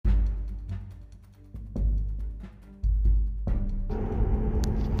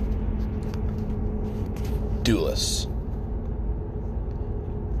Duelists.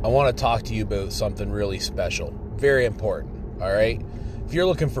 I want to talk to you about something really special, very important, all right? If you're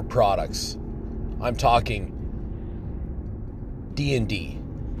looking for products, I'm talking D&D,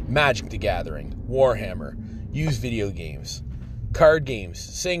 Magic the Gathering, Warhammer, used video games, card games,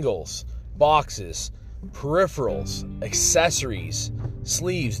 singles, boxes, peripherals, accessories,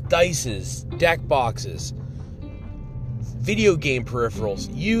 sleeves, dices, deck boxes, video game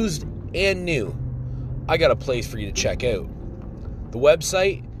peripherals, used and new. I got a place for you to check out. The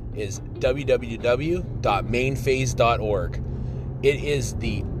website is www.mainphase.org. It is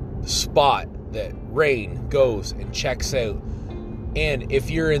the spot that Rain goes and checks out. And if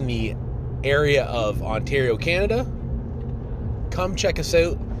you're in the area of Ontario, Canada, come check us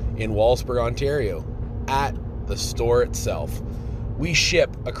out in Walsburg, Ontario, at the store itself. We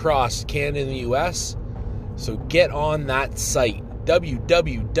ship across Canada and the US, so get on that site,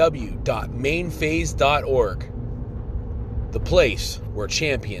 www.mainphase.org, the place where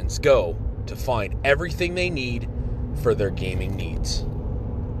champions go to find everything they need for their gaming needs.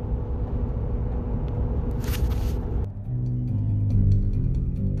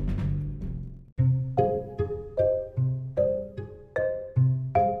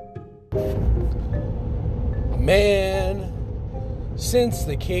 Man, since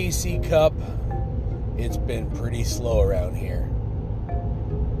the KC Cup, it's been pretty slow around here.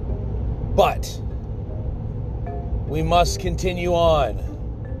 But we must continue on.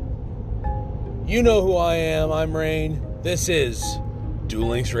 You know who I am. I'm Rain. This is Duel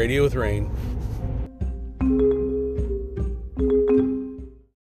Links Radio with Rain.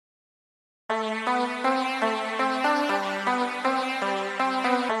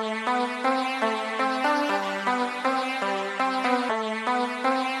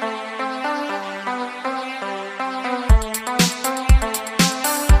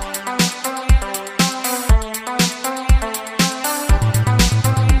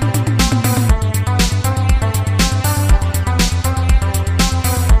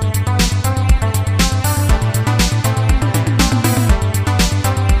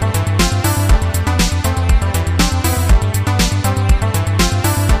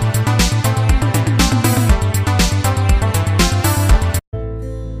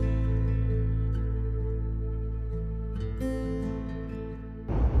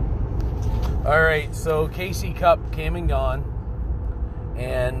 Alright, so KC Cup came and gone,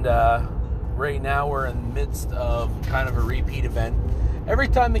 and right now we're in the midst of kind of a repeat event. Every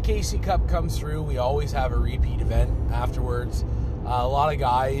time the KC Cup comes through, we always have a repeat event afterwards. A lot of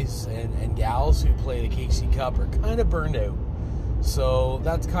guys and gals who play the KC Cup are kind of burned out. So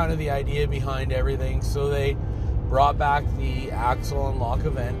that's kind of the idea behind everything. So they brought back the Axel Unlock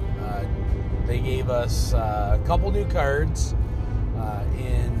event. They gave us a couple new cards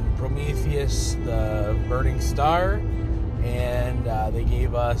in Prometheus, the Burning Star, and they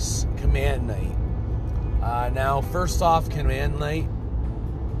gave us Command Knight. Now, first off, Command Knight.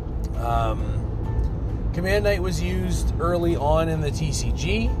 Command Knight was used early on in the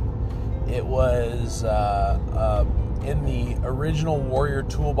TCG. It was in the original Warrior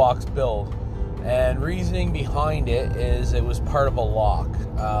Toolbox build, and reasoning behind it is it was part of a lock.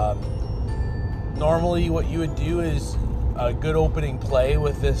 Normally, what you would do is a good opening play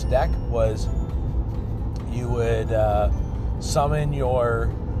with this deck was you would summon your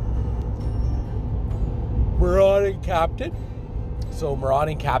Marauding Captain. So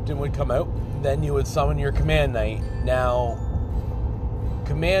Marauding Captain would come out. Then you would summon your Command Knight. Now,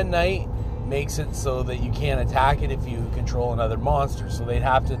 Command Knight makes it so that you can't attack it if you control another monster. So they'd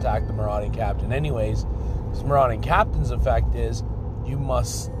have to attack the Marauding Captain anyways. So Marauding Captain's effect is you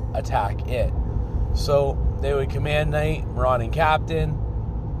must attack it. So they would Command Knight, Marauding Captain,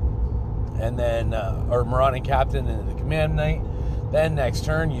 and then, or Marauding Captain into the Command Knight. Then next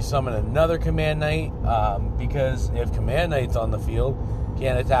turn, you summon another Command Knight, because if Command Knight's on the field,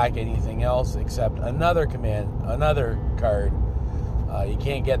 can't attack anything else except another card. You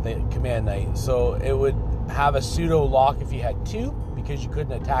can't get the Command Knight. So it would have a pseudo lock if you had two, because you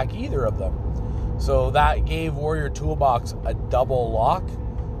couldn't attack either of them. So that gave Warrior Toolbox a double lock.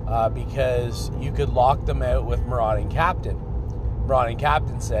 Because you could lock them out with Marauding Captain. Marauding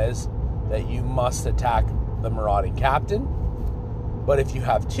Captain says that you must attack the Marauding Captain, but if you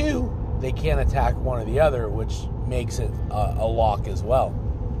have two, they can't attack one or the other, which makes it a lock as well.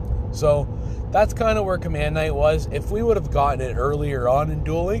 So that's kind of where Command Knight was. If we would have gotten it earlier on in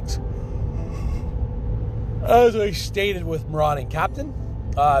Duel Links, as I stated with Marauding Captain,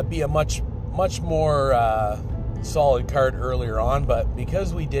 be a much more solid card earlier on, but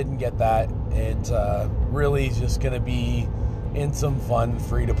because we didn't get that, it really is just going to be in some fun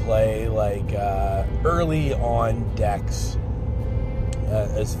free-to-play, like early on decks,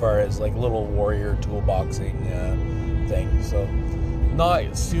 as far as like little warrior toolboxing thing. So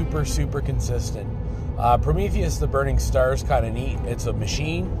not super consistent. Prometheus the Burning Star is kind of neat. It's a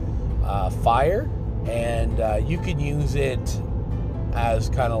machine, fire, and you can use it as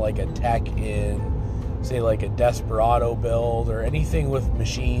kind of like a tech in, say, like a Desperado build or anything with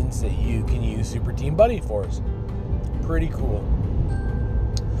machines that you can use Super Team Buddy Force. Pretty cool.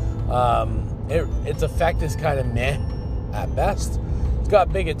 Its effect is kind of meh at best. It's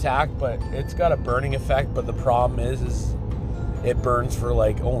got big attack, but it's got a burning effect. But the problem is it burns for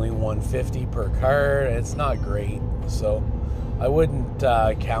like only 150 per card. And it's not great, so I wouldn't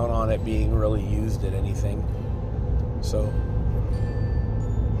count on it being really used at anything. So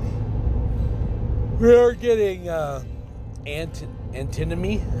we are getting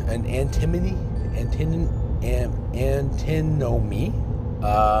antinomy.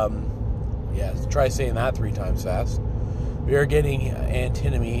 Try saying that 3 times fast. We are getting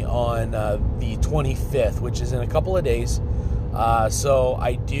antinomy on the 25th, which is in a couple of days. So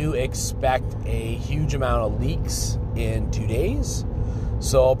I do expect a huge amount of leaks in 2 days.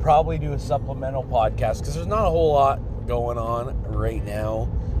 So I'll probably do a supplemental podcast because there's not a whole lot going on right now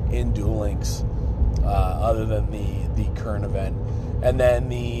in Duel Links, other than the current event. And then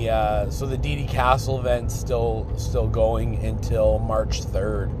the DD Castle event's still going until March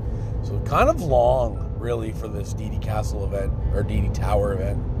 3rd. So kind of long, really, for this DD Castle event, or DD Tower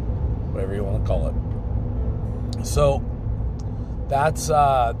event, whatever you want to call it. So that's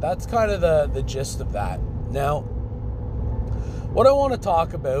kind of the gist of that. Now, what I want to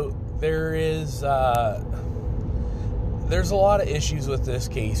talk about, there's a lot of issues with this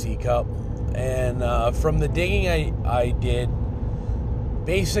KC Cup, and from the digging I did,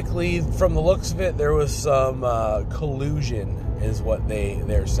 basically, from the looks of it, there was some collusion, is what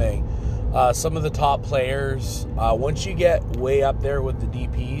they're saying. Some of the top players, once you get way up there with the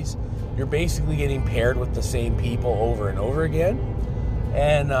DPs, you're basically getting paired with the same people over and over again.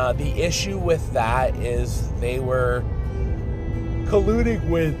 And the issue with that is they were colluding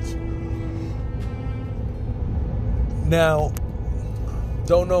with... Now,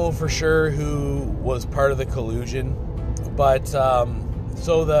 don't know for sure who was part of the collusion, but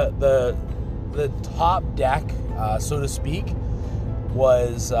so the top deck, so to speak,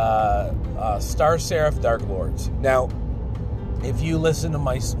 was Star Seraph Dark Lords. Now, if you listen to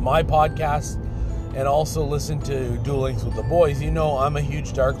my podcast and also listen to Duel Links with the Boys, you know I'm a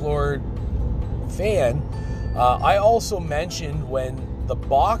huge Dark Lord fan. I also mentioned when the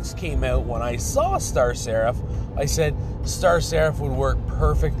box came out, when I saw Star Seraph, I said Star Seraph would work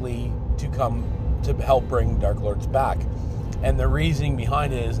perfectly to help bring Dark Lords back. And the reasoning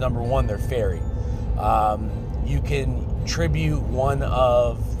behind it is, number one, they're fairy. You can tribute one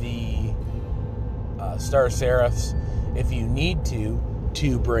of the Star Seraphs if you need to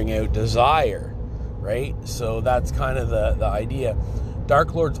bring out Desire, right? So that's kind of the idea.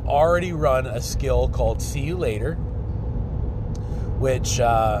 Dark Lords already run a skill called See You Later, which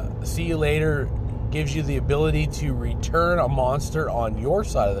See You Later gives you the ability to return a monster on your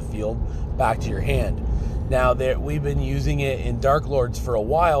side of the field back to your hand. Now, we've been using it in Dark Lords for a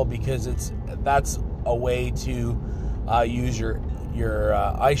while because that's a way to use your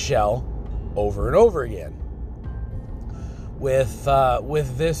ice shell over and over again. With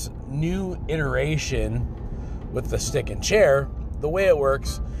this new iteration with the stick and chair, the way it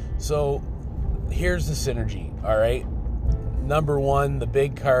works, so here's the synergy, all right? Number one, the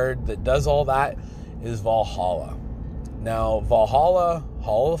big card that does all that is Valhalla. Now, Valhalla,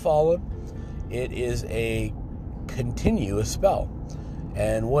 Hall of the Fallen, it is a continuous spell.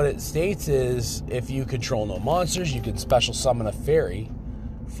 And what it states is, if you control no monsters, you can special summon a fairy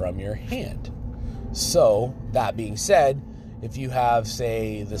from your hand. So, that being said, if you have,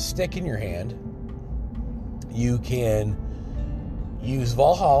 say, the stick in your hand, you can use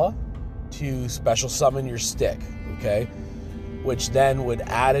Valhalla to special summon your stick, okay? Which then would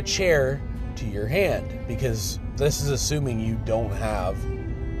add a chair to your hand, because this is assuming you don't have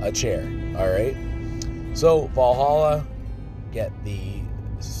a chair, all right? So, Valhalla, get the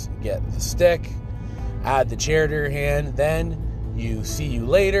stick, add the chair to your hand, then you See You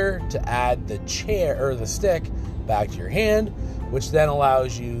Later to add the chair or the stick back to your hand, which then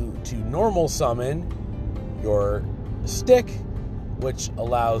allows you to normal summon your stick, which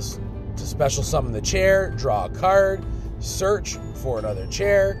allows to special summon the chair, draw a card, search for another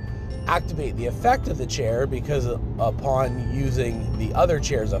chair, activate the effect of the chair, because upon using the other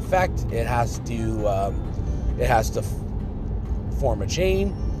chair's effect, it has to form a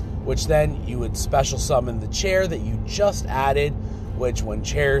chain. which then you would special summon the chair that you just added, which when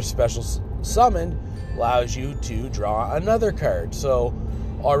chair special summoned allows you to draw another card. So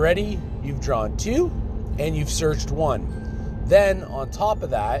already you've drawn 2 and you've searched 1. Then on top of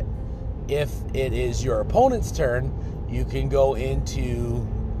that, if it is your opponent's turn, you can go into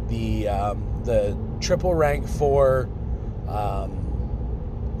the triple rank 4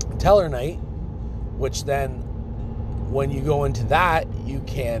 Tellarknight, which then when you go into that, you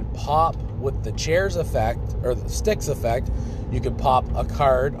can pop with the chair's effect or the stick's effect. You can pop a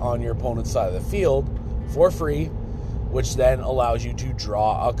card on your opponent's side of the field for free, which then allows you to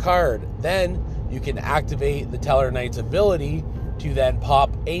draw a card. Then you can activate the Tellarknight's ability to then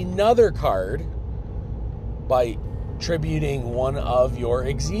pop another card by tributing one of your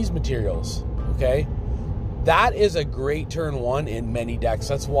Xyz materials. Okay, that is a great turn 1 in many decks.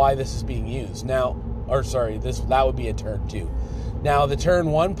 That's why this is being used now. Or sorry, that would be a turn 2. Now the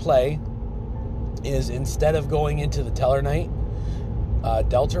turn 1 play is, instead of going into the Tellarknight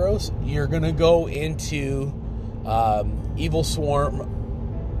Deltaros, you're going to go into Evil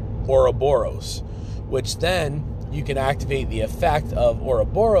Swarm Ouroboros, which then you can activate the effect of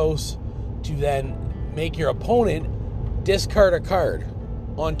Ouroboros to then make your opponent discard a card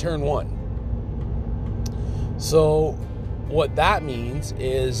on turn 1. So what that means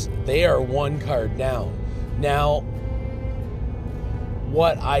is they are 1 card down. Now,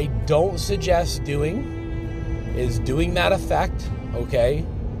 what I don't suggest doing is doing that effect, okay,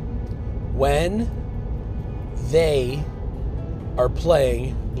 when they are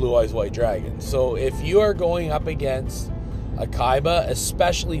playing Blue Eyes White Dragon. So if you are going up against a Kaiba,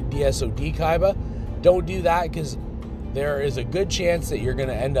 especially DSOD Kaiba, don't do that, because there is a good chance that you're going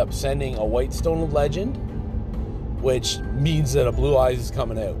to end up sending a White Stone of Legend, which means that a Blue Eyes is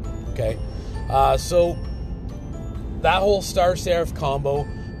coming out, okay? So that whole Star Seraph combo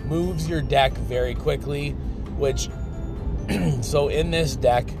moves your deck very quickly, which, so in this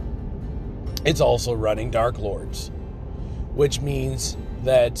deck, it's also running Dark Lords, which means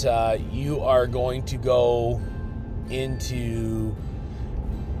that you are going to go into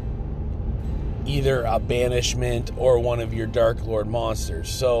either a banishment or one of your Dark Lord monsters.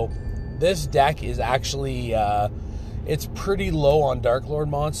 So this deck is actually... it's pretty low on Dark Lord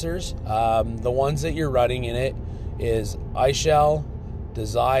monsters. The ones that you're running in it is Eyeshell,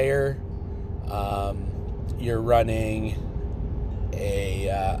 Desire. You're running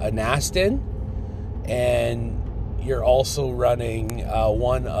a Nastin, and you're also running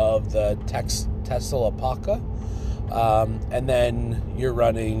one of the Teslapaka. And then you're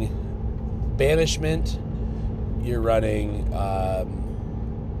running Banishment. You're running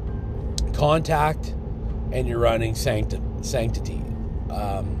Contact. And you're running Sanctity,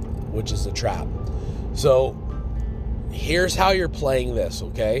 which is a trap. So here's how you're playing this,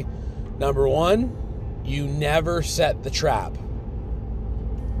 okay? Number 1, you never set the trap.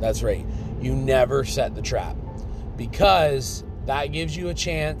 That's right. You never set the trap, because that gives you a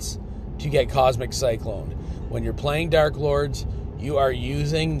chance to get Cosmic Cyclone. When you're playing Dark Lords, you are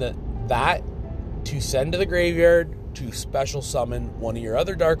using that to send to the graveyard to special summon one of your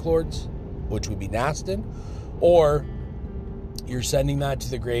other Dark Lords, which would be Nastin, or you're sending that to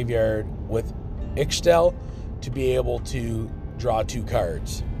the graveyard with Ixtal to be able to draw 2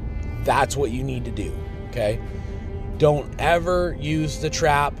 cards. That's what you need to do, okay? Don't ever use the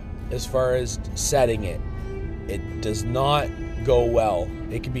trap as far as setting it. It does not go well.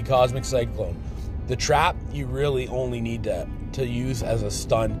 It can be Cosmic Cyclone. The trap you really only need to use as a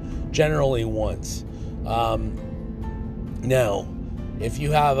stun, generally once. Now, if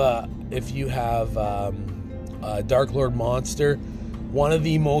you have a Dark Lord monster, one of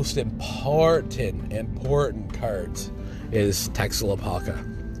the most important cards is Teslapaka.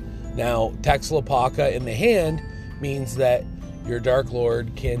 Now, Teslapaka in the hand means that your Dark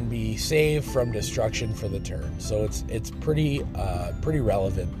Lord can be saved from destruction for the turn. So it's pretty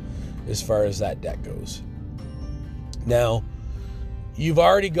relevant as far as that deck goes. Now, you've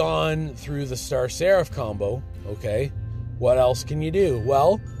already gone through the Star Seraph combo, okay? What else can you do?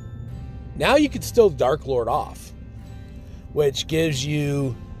 Well, now you can still Dark Lord off, which gives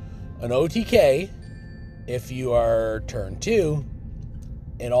you an OTK if you are turn 2,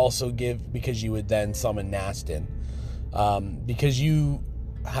 and also because you would then summon Nastin, because you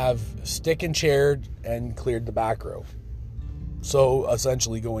have stick and chaired and cleared the back row. So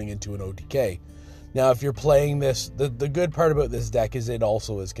essentially going into an OTK. Now, if you're playing this, the good part about this deck is it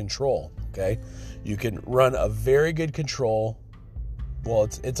also is control, okay? You can run a very good control. Well,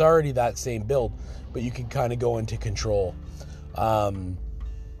 it's already that same build, but you can kind of go into control.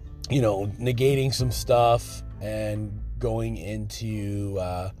 Negating some stuff and going into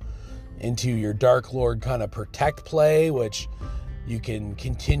into your Dark Lord kind of protect play, which you can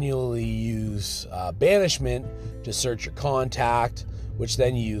continually use Banishment to search your contact, which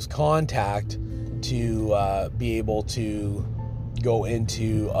then you use contact to be able to go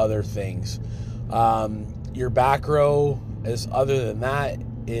into other things. Your back row, other than that,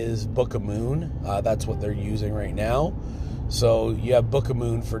 is Book of Moon. That's what they're using right now. So you have Book of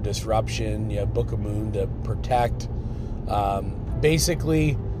Moon for disruption. You have Book of Moon to protect.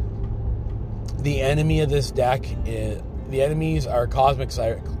 Basically, the enemy of this deck the enemies are Cosmic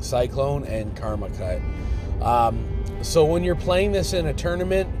Cyclone and Karma Cut. So when you're playing this in a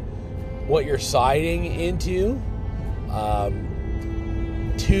tournament, what you're siding into,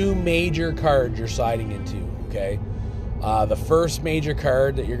 two major cards you're siding into, okay? The first major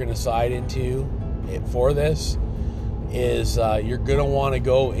card that you're going to side into for this is you're going to want to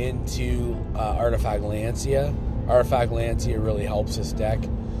go into Artifact Lancia. Artifact Lancia really helps this deck.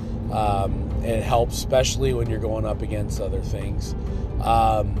 It helps especially when you're going up against other things.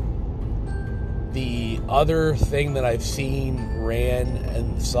 The other thing that I've seen ran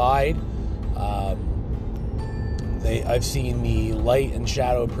inside, I've seen the Light and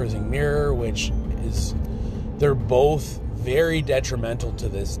Shadow Prism Mirror, which is, they're both very detrimental to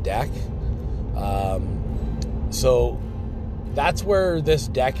this deck. So that's where this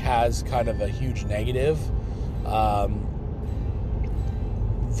deck has kind of a huge negative.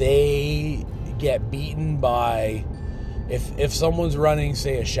 They get beaten by, if someone's running,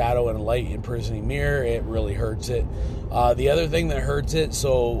 say, a Shadow and a Light Imprisoning Mirror, it really hurts it. The other thing that hurts it,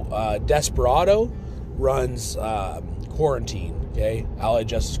 so Desperado runs Quarantine, okay? Allied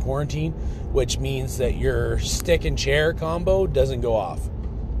Justice Quarantine, which means that your stick and chair combo doesn't go off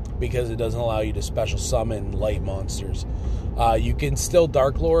because it doesn't allow you to special summon light monsters. You can still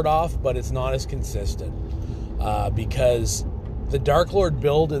Dark Lord off, but it's not as consistent because the Dark Lord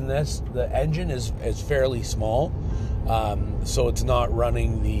build in this, the engine is fairly small, so it's not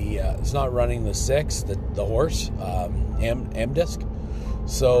running the 6, the horse, Amdisk.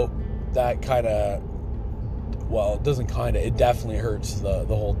 So that kind of, well, it doesn't kind of, it definitely hurts the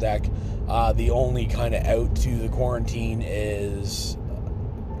whole deck. The only kind of out to the Quarantine is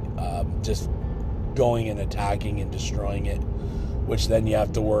just going and attacking and destroying it, which then you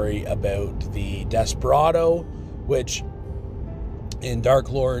have to worry about the Desperado, which in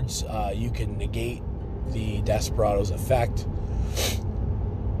Dark Lords, you can negate the Desperado's effect,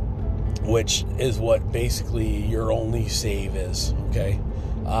 which is what basically your only save is, okay?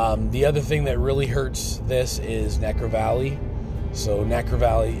 The other thing that really hurts this is Necrovalley. So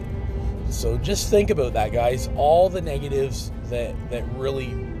Necrovalley, so just think about that, guys. All the negatives that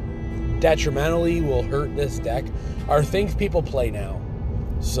really detrimentally will hurt this deck are things people play now.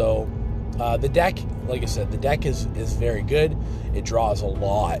 So the deck, like I said, the deck is very good. It draws a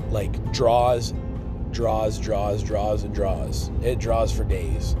lot, like draws, and draws. It draws for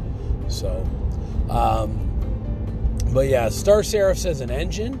days. So, but yeah, Star Seraphs as an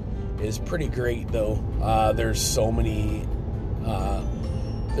engine is pretty great, though. There's so many,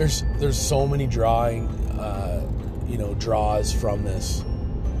 there's so many draws from this.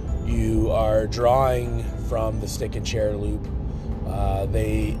 You are drawing from the stick and chair loop.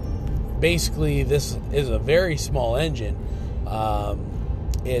 Basically, this is a very small engine.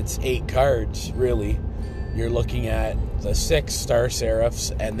 It's 8 cards, really. You're looking at the 6 Star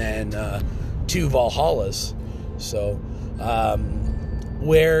Seraphs and then 2 Valhallas. So,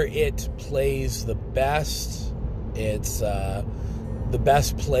 where it plays the best, it's the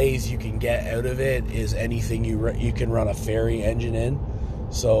best plays you can get out of it is anything you can run a fairy engine in.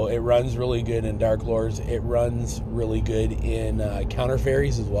 So it runs really good in Dark Lords. It runs really good in counter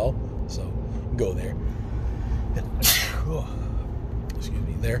fairies as well. So go there. Excuse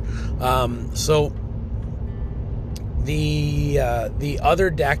me there. So the other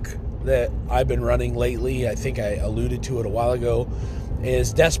deck that I've been running lately, I think I alluded to it a while ago,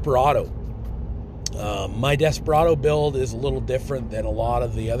 is Desperado. My Desperado build is a little different than a lot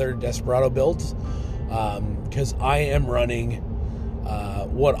of the other Desperado builds because I am running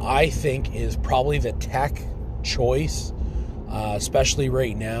what I think is probably the tech choice, especially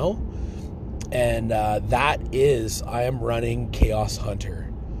right now, and that is I am running Chaos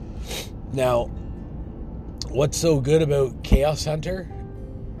Hunter. Now, what's so good about Chaos Hunter?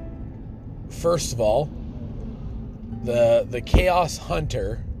 First of all, the Chaos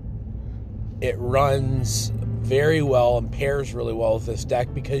Hunter, it runs very well and pairs really well with this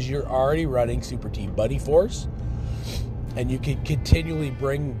deck because you're already running Super Team Buddy Force, and you can continually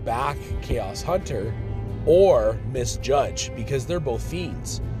bring back Chaos Hunter or Misjudge because they're both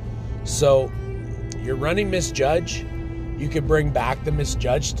fiends. So you're running Misjudge, you could bring back the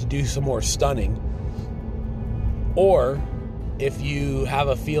Misjudge to do some more stunning. Or if you have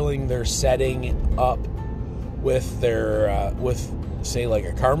a feeling they're setting up with their with say like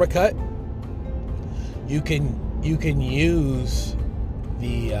a Karma Cut, you can use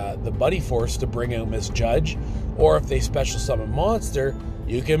the Buddy Force to bring out Misjudge. Or if they special summon monster,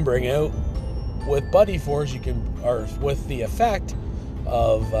 you can bring out with Buddy Force, or with the effect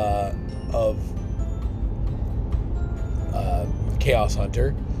of Chaos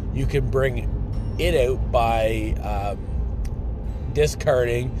Hunter, you can bring it out by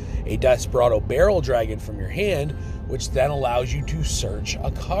discarding a Desperado Barrel Dragon from your hand, which then allows you to search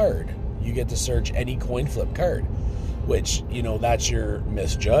a card. You get to search any coin flip card, which, that's your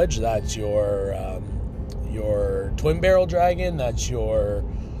Misjudge, that's your Twin Barrel Dragon, that's your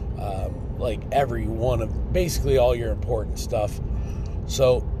every one of basically all your important stuff.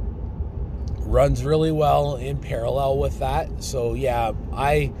 So runs really well in parallel with that. So yeah,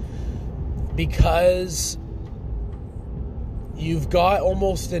 because you've got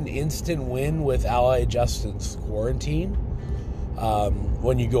almost an instant win with Ally Justin's Quarantine.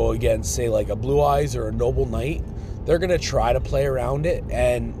 When you go against, say, like a Blue Eyes or a Noble Knight, they're going to try to play around it,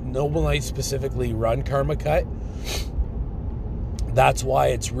 and Noble Knight specifically run Karma Cut. That's why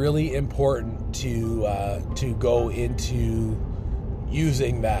it's really important to go into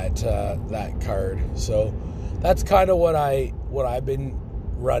using that card. So that's kind of what I've been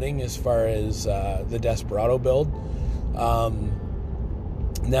running as far as the Desperado build.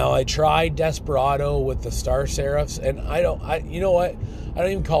 Now I tried Desperado with the Star Seraphs, and you know what? I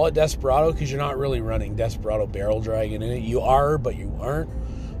don't even call it Desperado because you're not really running Desperado Barrel Dragon in it. You are, but you aren't.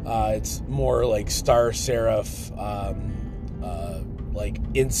 It's more like Star Seraph, like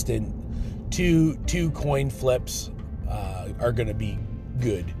instant two coin flips are going to be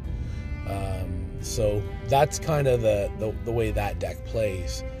good. So that's kind of the way that deck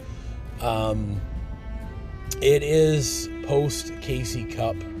plays. It is post Casey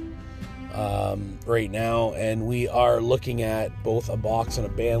Cup right now, and we are looking at both a box and a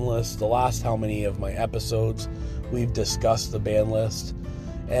ban list. The last how many of my episodes we've discussed the ban list,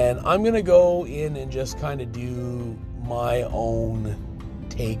 and I'm going to go in and just kind of do my own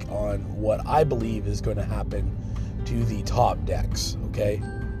take on what I believe is going to happen to the top decks, okay?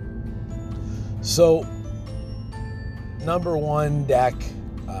 So, number one deck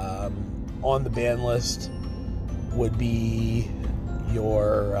on the ban list would be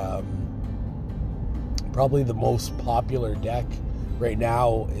your probably the most popular deck right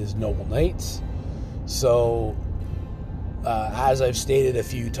now is Noble Knights. So as I've stated a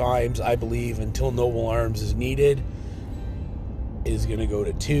few times, I believe Until Noble Arms is needed is going to go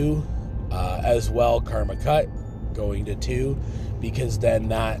to 2, as well Karma Cut going to 2, because then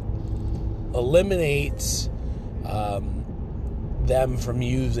that eliminates them from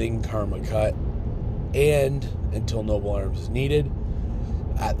using Karma Cut and Until Noble Arms is needed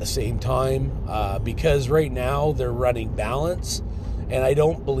at the same time, because right now they're running balance, and I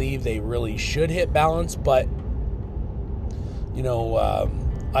don't believe they really should hit balance, but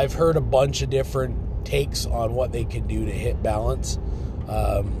I've heard a bunch of different takes on what they can do to hit balance.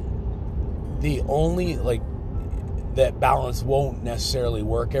 The only that balance won't necessarily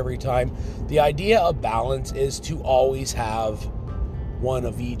work every time. The idea of balance is to always have one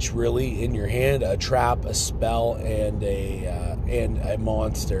of each really in your hand: a trap, a spell, and a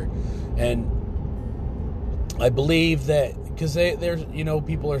monster. And I believe that because there's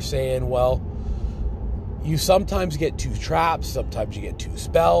people are saying, well, you sometimes get 2 traps, sometimes you get 2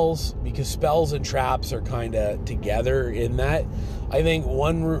 spells, because spells and traps are kind of together in that. I think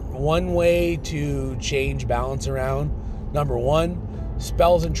one way to change balance around, number one,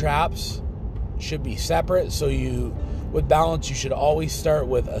 spells and traps should be separate. So with balance, you should always start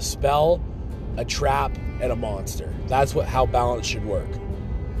with a spell, a trap, and a monster. That's how balance should work.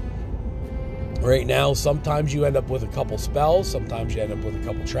 Right now, sometimes you end up with a couple spells, sometimes you end up with a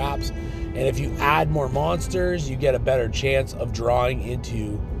couple traps, and if you add more monsters, you get a better chance of drawing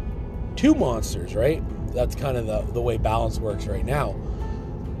into 2 monsters, right? That's kind of the way balance works right now.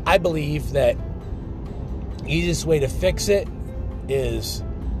 I believe that the easiest way to fix it is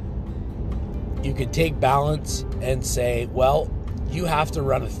you could take balance and say, well, you have to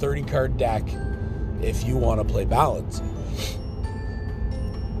run a 30-card deck if you want to play balance.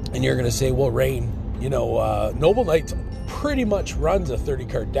 And you're going to say, well, Rain, Noble Knights pretty much runs a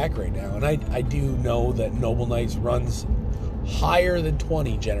 30-card deck right now. And I do know that Noble Knights runs higher than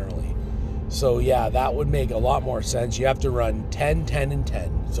 20 generally. So, yeah, that would make a lot more sense. You have to run 10, 10, and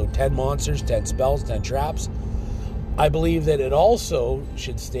 10. So 10 monsters, 10 spells, 10 traps. I believe that it also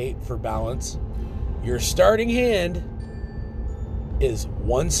should state for balance, your starting hand is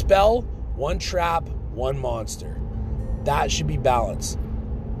one spell, one trap, one monster. That should be balanced.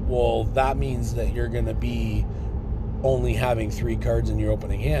 Well, that means that you're going to be only having 3 cards in your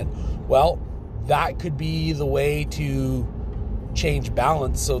opening hand. Well, that could be the way to change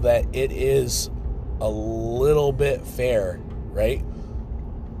balance so that it is a little bit fair, right?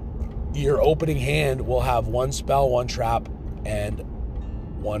 Your opening hand will have one spell, one trap, and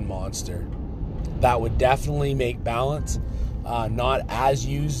one monster. That would definitely make balance not as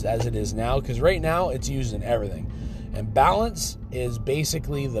used as it is now, because right now it's used in everything. And balance is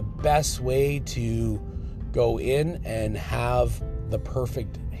basically the best way to go in and have the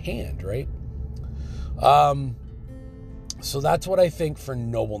perfect hand, right? So that's what I think for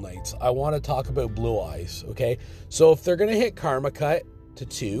Noble Knights. I want to talk about Blue Eyes, okay? So if they're going to hit Karma Cut to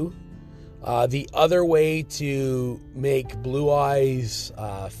 2, the other way to make Blue Eyes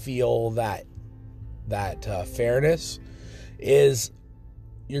feel that fairness is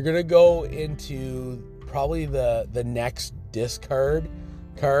you're going to go into probably the next discard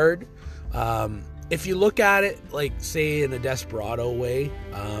card. If you look at it, like, say, in a Desperado way,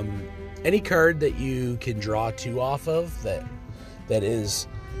 any card that you can draw 2 off of that is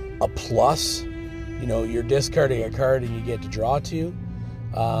a plus, you know, you're discarding a card and you get to draw 2,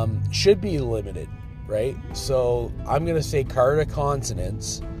 should be limited, right? So I'm going to say Card of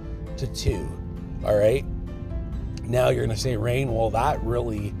Consonance to 2, all right? Now you're going to say, Rain, well, that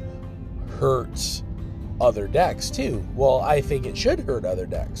really hurts other decks too. Well, I think it should hurt other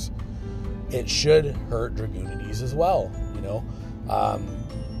decks. It should hurt Dragoonides as well, you know?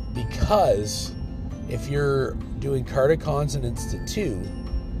 Because if you're doing Card of Consonance to 2,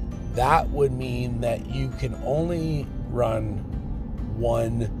 that would mean that you can only run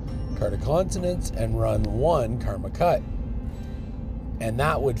 1 Card of Consonance and run 1 Karma Cut. And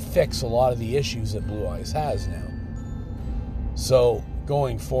that would fix a lot of the issues that Blue Eyes has now. So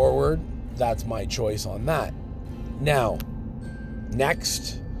going forward, that's my choice on that. Now,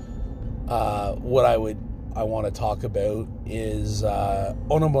 next, what I want to talk about is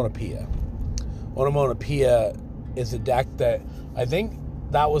Onomatopoeia. Onomatopoeia is a deck that I think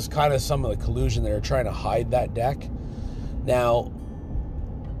that was kind of some of the collusion. They were trying to hide that deck. Now,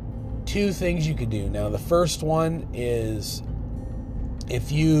 2 things you could do. Now, the first one is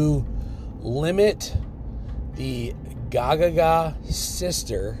if you limit the Gagaga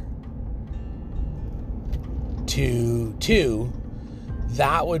sister to 2,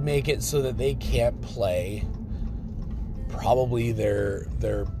 that would make it so that they can't play probably their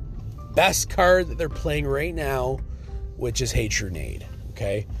best card that they're playing right now, which is Hatronade,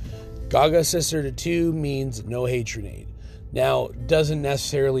 okay? Gaga Sister to 2 means no Hatronade. Now, doesn't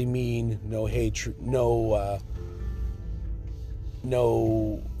necessarily mean no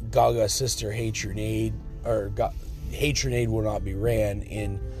Gaga Sister Hatronade, or Hatronade will not be ran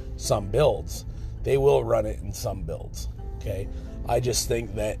in some builds. They will run it in some builds, okay? I just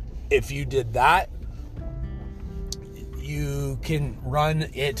think that if you did that, you can run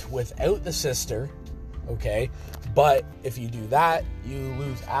it without the sister, okay? But if you do that, you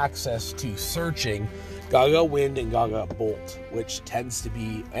lose access to searching Gaga Wind and Gaga Bolt, which tends to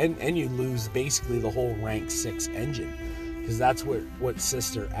be, and you lose basically the whole rank 6 engine, because that's what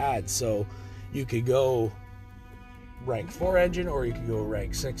sister adds. So you could go rank 4 engine, or you could go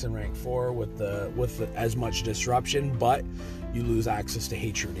rank 6 and rank 4 with the as much disruption, but you lose access to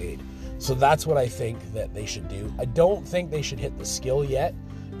Hatronade. So that's what I think that they should do. I don't think they should hit the skill yet,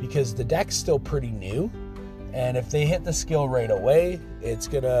 because the deck's still pretty new, and if they hit the skill right away, it's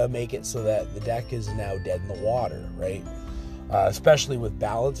gonna make it so that the deck is now dead in the water, right? Especially with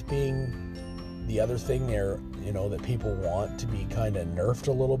balance being the other thing there, you know, that people want to be kind of nerfed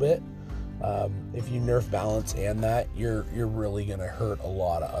a little bit. If you nerf balance and that, you're really gonna hurt a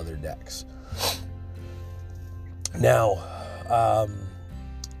lot of other decks. Now,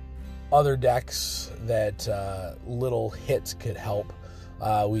 other decks that little hits could help.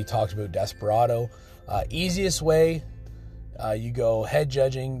 We talked about Desperado. Easiest way, you go Head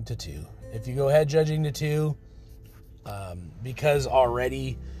Judging to 2. If you go Head Judging to 2, because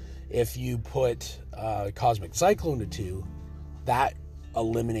already if you put Cosmic Cyclone to 2, that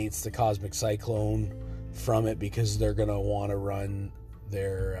eliminates the Cosmic Cyclone from it, because they're gonna want to run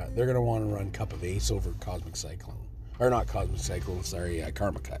Cup of Ace over Cosmic Cyclone, or not Cosmic Cyclone, sorry,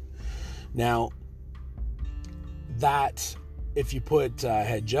 Karma Cut. Now, that if you put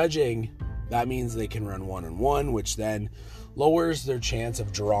Head Judging, that means they can run 1-1, which then lowers their chance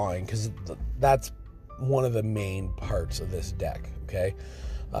of drawing, because that's one of the main parts of this deck, okay?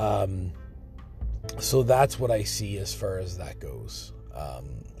 So that's what I see as far as that goes.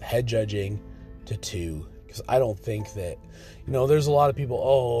 Head Judging to 2, because I don't think that, there's a lot of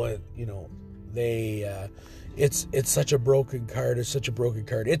people, it's such a broken card. It's such a broken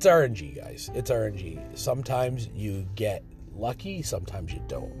card. It's RNG, guys. It's RNG. Sometimes you get lucky, sometimes you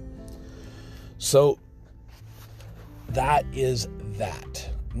don't. So that is that.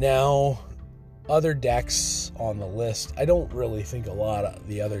 Now, other decks on the list, I don't really think a lot of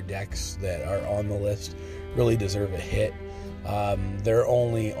the other decks that are on the list really deserve a hit. They're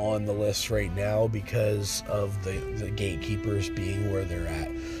only on the list right now because of the gatekeepers being where they're at.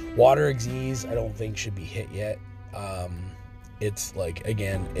 Water Xyz, I don't think should be hit yet. It's like,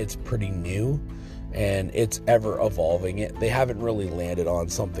 again, it's pretty new and it's ever evolving. They haven't really landed on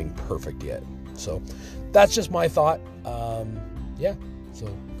something perfect yet. So that's just my thought. So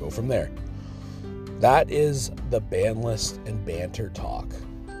go from there. That is the ban list and banter talk.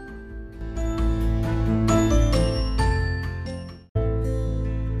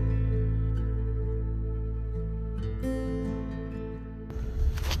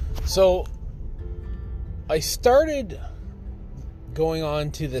 So I started going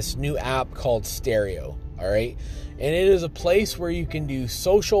on to this new app called Stereo, all right? And it is a place where you can do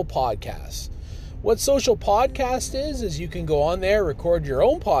social podcasts. What social podcast is you can go on there, record your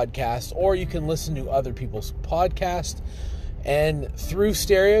own podcast, or you can listen to other people's podcasts. And through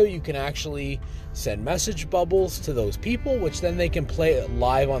Stereo, you can actually send message bubbles to those people, which then they can play it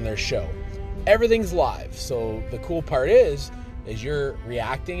live on their show. Everything's live. So the cool part is you're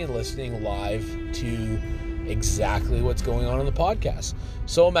reacting and listening live to exactly what's going on in the podcast.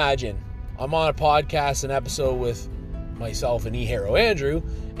 So imagine I'm on a podcast, an episode with myself and eHero Andrew,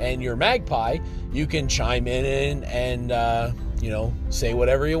 and your Magpie. You can chime in and say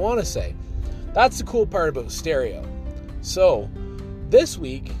whatever you want to say. That's the cool part about Stereo. So this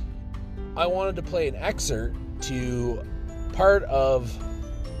week I wanted to play an excerpt to part of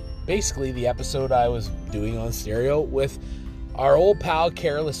basically the episode I was doing on Stereo with our old pal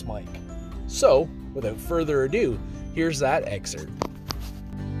Careless Mike. So without further ado, here's that excerpt.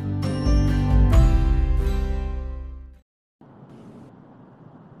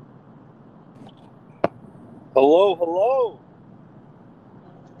 Hello.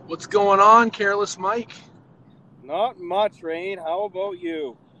 What's going on, Careless Mike? Not much, Rain. How about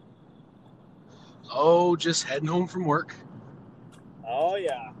you? Oh, just heading home from work. Oh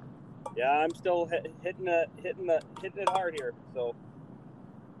yeah, I'm still hitting it hard here. So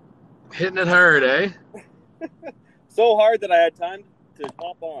hitting it hard, eh? So hard that I had time to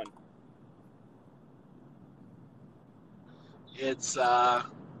hop on. It's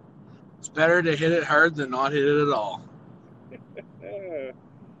better to hit it hard than not hit it at all.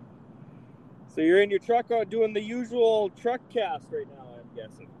 So you're in your truck doing the usual truck cast right now, I'm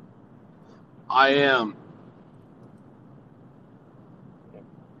guessing. I am.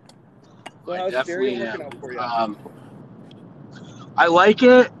 So I definitely am. I like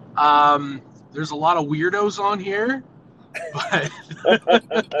it. There's a lot of weirdos on here, but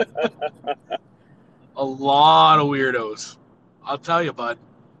a lot of weirdos. I'll tell you, bud.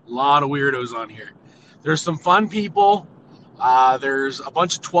 A lot of weirdos on here. There's some fun people. There's a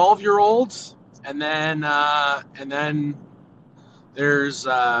bunch of 12-year-olds, and then there's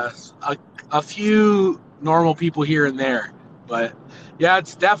a few normal people here and there. But yeah,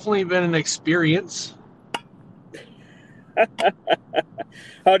 it's definitely been an experience.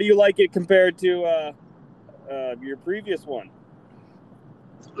 How do you like it compared to your previous one?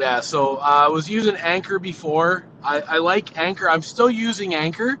 Yeah, so I was using Anchor before. I like Anchor. I'm still using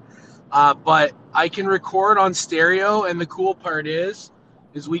Anchor, but I can record on Stereo, and the cool part is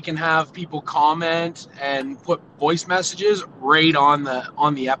we can have people comment and put voice messages right on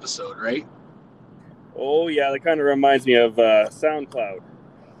the episode, right? Oh yeah, that kind of reminds me of SoundCloud.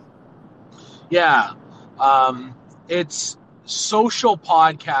 Yeah, it's social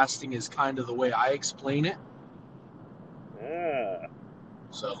podcasting is kind of the way I explain it. Ah.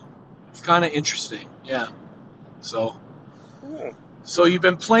 So it's kind of interesting, yeah. So you've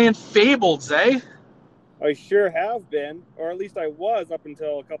been playing Fabled, eh? I sure have been, or at least I was up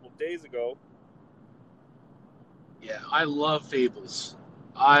until a couple of days ago. Yeah, I love Fables.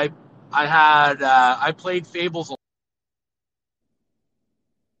 I played Fables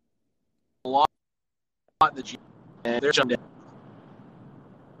a lot. And they're jumping.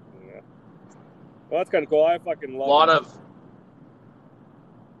 Yeah. Well, that's kind of cool. I fucking love a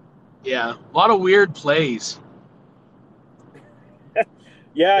lot of weird plays.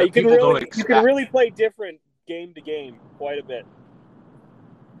 Yeah, you can really play different game to game quite a bit.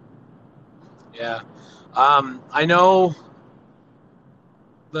 Yeah. I know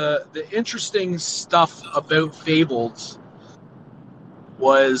the interesting stuff about Fables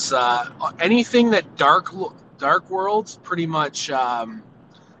was anything that Dark Worlds, pretty much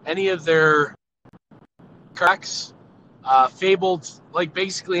any of their cracks, Fabled, like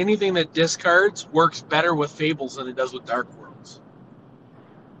basically anything that discards works better with Fables than it does with Dark Worlds.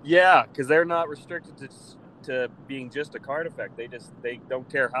 Yeah, because they're not restricted to being just a card effect. They don't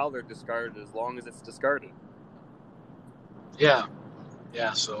care how they're discarded as long as it's discarded. Yeah.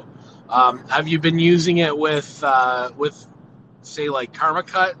 So, have you been using it with say like Karma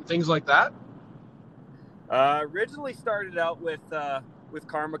Cut and things like that? Originally started out with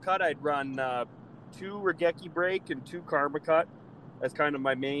Karma Cut. I'd run 2 Regeki Break and 2 Karma Cut as kind of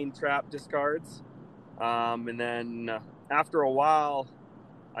my main trap discards. And then after a while,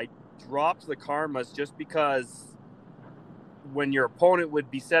 I dropped the Karmas just because when your opponent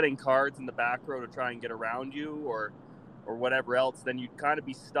would be setting cards in the back row to try and get around you or whatever else, then you'd kind of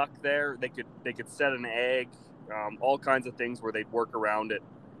be stuck there. They could set an egg, all kinds of things where they'd work around it.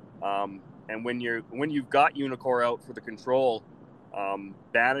 And when you've got Unicorn out for the control,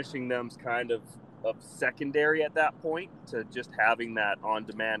 banishing them's kind of secondary at that point to just having that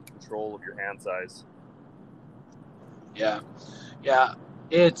on-demand control of your hand size. Yeah.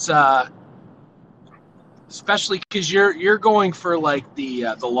 It's especially because you're going for like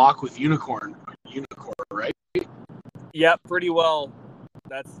the lock with Unicorn, right? Yeah, pretty well.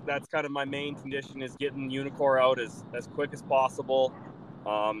 That's kind of my main condition is getting Unicorn out as quick as possible.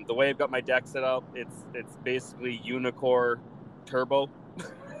 The way I've got my deck set up, it's basically Unicorn Turbo.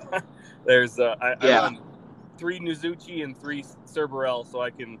 There's I run 3 Nizuchi and 3 Cerberell, so I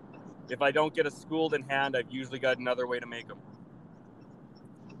can, if I don't get a Schooled in hand, I've usually got another way to make them.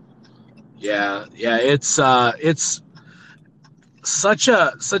 Yeah, it's such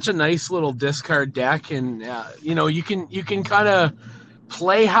a nice little discard deck, and you can kind of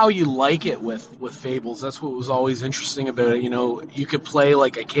play how you like it with Fables. That's what was always interesting about it. You could play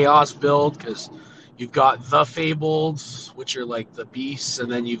like a Chaos build because you've got the Fables, which are like the beasts,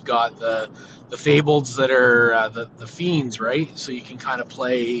 and then you've got the Fables that are the fiends, right? So you can kind of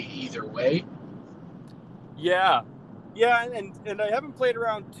play either way. Yeah, and I haven't played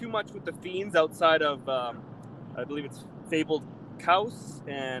around too much with the fiends outside of I believe it's Fabled Kaus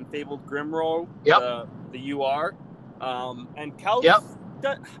and Fabled Grimrow. Yep. The UR. And Kaus. Yep.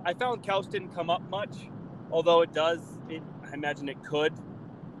 I found Kaus didn't come up much, although it does. I imagine it could,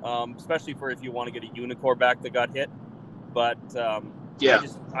 especially for if you want to get a Unicorn back that got hit. But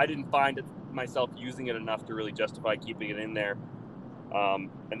I didn't find it myself using it enough to really justify keeping it in there.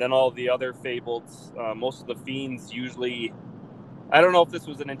 And then all the other Fables, most of the fiends usually, I don't know if this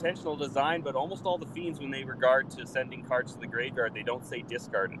was an intentional design, but almost all the fiends, when they regard to sending cards to the graveyard, they don't say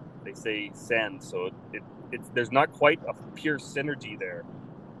discard it, they say send. So there's not quite a pure synergy there.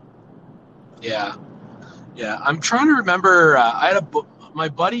 Yeah. I'm trying to remember. My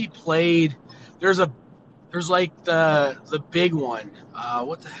buddy played. There's like the big one.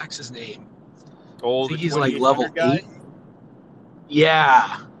 What the heck's his name? I think he's like level guy? 8.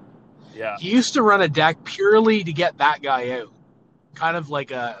 Yeah. He used to run a deck purely to get that guy out. Kind of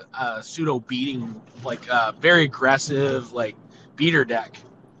like a pseudo beating, like a very aggressive, like beater deck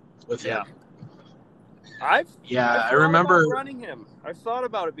with him. I've I remember running him. I've thought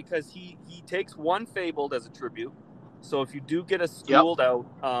about it because he takes 1 Fabled as a tribute. So if you do get a Schooled out,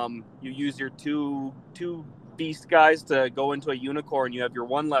 you use your two beast guys to go into a Unicorn. You have your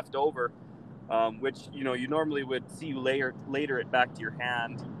 1 left over, which you normally would see you later it back to your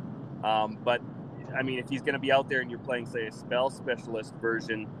hand. But I mean, if he's going to be out there and you're playing, say, a spell specialist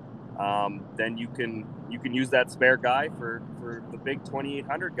version, then you can use that spare guy for the big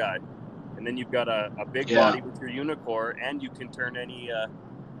 2800 guy, and then you've got a big body with your Unicorn, and you can turn any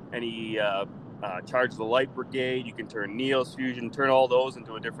Charge the Light Brigade. You can turn Neos Fusion, turn all those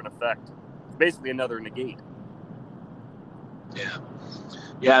into a different effect. It's basically another negate.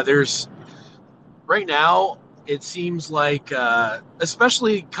 Yeah. There's right now. It seems like,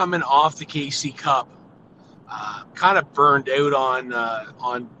 especially coming off the KC Cup, kind of burned out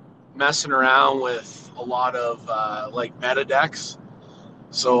on messing around with a lot of like meta decks.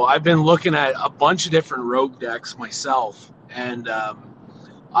 So I've been looking at a bunch of different rogue decks myself, and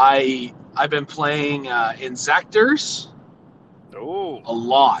I've been playing Insectors a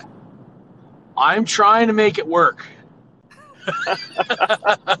lot. I'm trying to make it work.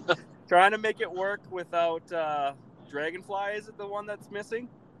 Trying to make it work without Dragonfly. Is it the one that's missing?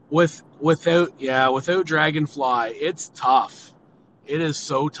 Without Dragonfly, it's tough. It is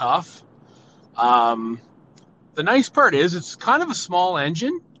so tough. The nice part is it's kind of a small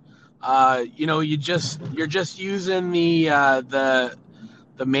engine. You're just using the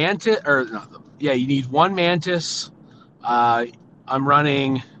mantis, you need 1 mantis, a I'm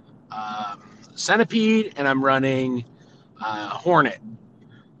running Centipede, and I'm running Hornet.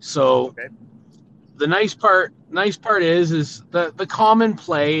 So Okay. the nice part is the common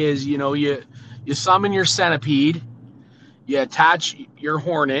play is, you summon your Centipede, you attach your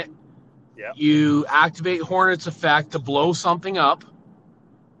Hornet, Yeah. you activate Hornet's effect to blow something up,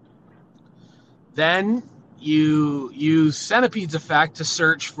 then you use Centipede's effect to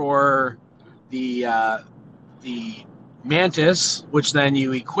search for the Mantis, which then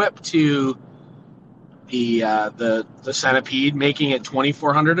you equip to the Centipede, making it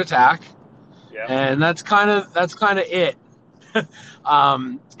 2400 attack. Yeah. And that's kind of it.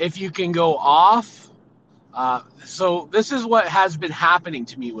 If you can go off, so this is what has been happening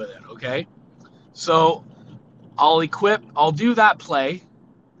to me with it. Okay, so I'll do that play.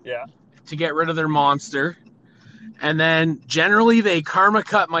 Yeah. To get rid of their monster, and then generally they karma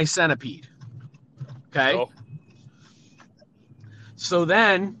cut my Centipede. Okay. Oh. So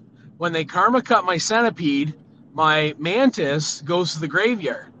then, when they karma cut my Centipede, my Mantis goes to the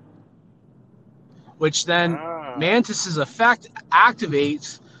graveyard, which then Mantis's effect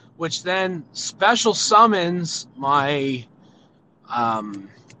activates, which then special summons my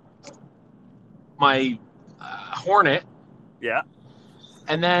Hornet. Yeah.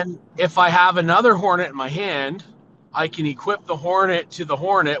 And then if I have another Hornet in my hand, I can equip the Hornet to the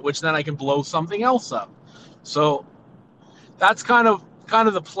Hornet, which then I can blow something else up. So that's kind of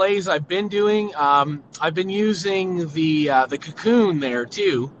the plays I've been doing. I've been using the Cocoon there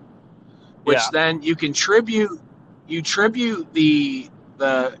too, which then you can tribute the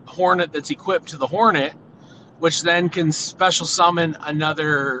Hornet that's equipped to the Hornet, which then can special summon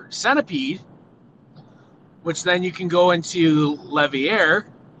another Centipede, which then you can go into Leviair,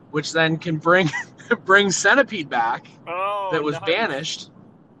 which then can bring Centipede back that was banished,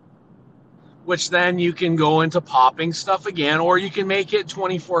 which then you can go into popping stuff again, or you can make it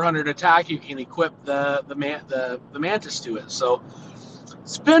 2400 attack. You can equip the Mantis to it. So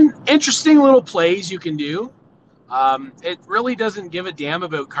it's been interesting little plays you can do. It really doesn't give a damn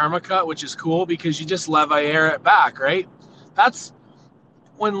about Karma Cut, which is cool because you just Leviair it back, right? That's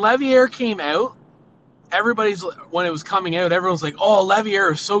when Leviair came out. When it was coming out, everyone's like, "Oh,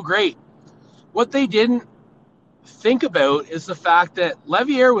 Leviair is so great." What they didn't think about is the fact that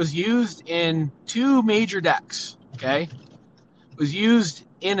Leviair was used in two major decks. Okay, it was used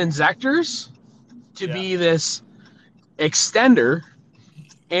in Inzectors to be this extender,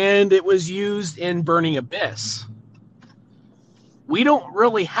 and it was used in Burning Abyss. We don't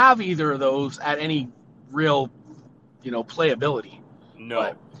really have either of those at any real, playability. No.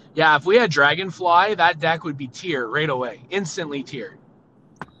 But, yeah, if we had Dragonfly, that deck would be tier right away, instantly tiered.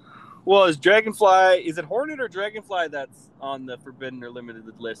 Well, is it Hornet or Dragonfly that's on the Forbidden or Limited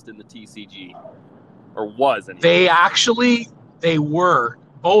list in the TCG? Or was it? They were.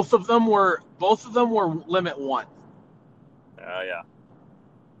 Both of them were limit 1. Yeah.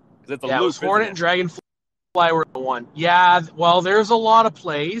 It's it was Hornet and Dragonfly were the one. Yeah, well, there's a lot of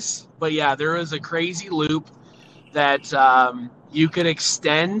plays, but yeah, there is a crazy loop that you could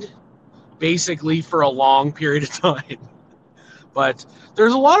extend basically for a long period of time. But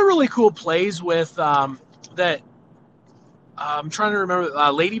there's a lot of really cool plays with that. I'm trying to remember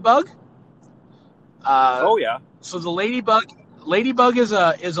Ladybug. So the Ladybug is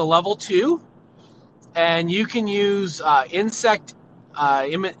a level 2, and you can use insect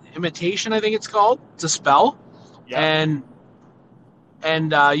imitation. I think it's called. It's a spell, and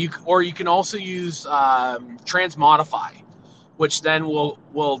you can also use transmodify, which then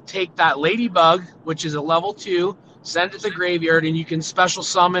will take that Ladybug, which is a level 2, send it to the graveyard, and you can special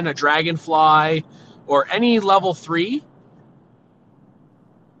summon a Dragonfly or any level 3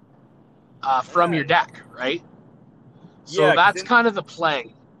 from your deck, right? So that's kind of the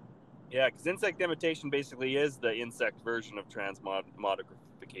play. Yeah, because insect imitation basically is the insect version of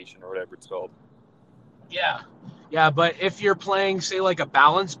transmogrification or whatever it's called. Yeah, but if you're playing, say, like a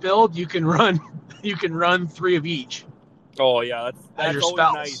balance build, you can run 3 of each. Oh yeah, that's your always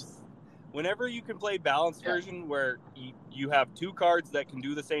spells. Nice. Whenever you can play balanced version where you have 2 cards that can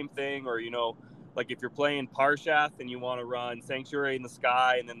do the same thing, or like if you're playing Parshath and you want to run Sanctuary in the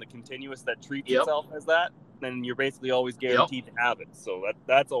Sky and then the Continuous that treats itself as that, then you're basically always guaranteed to have it. So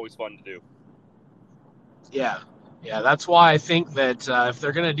that's always fun to do. Yeah, that's why I think that if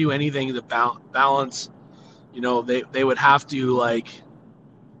they're gonna do anything to balance, they would have to like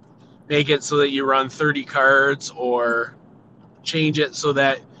make it so that you run 30 cards, or change it so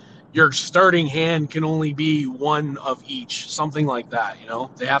that your starting hand can only be 1 of each, something like that.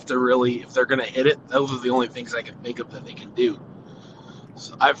 They have to really, if they're gonna hit it, those are the only things I can think of that they can do.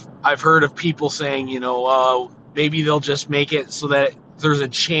 So I've heard of people saying, maybe they'll just make it so that there's a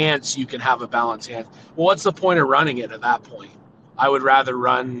chance you can have a balanced hand. Well, what's the point of running it at that point? I would rather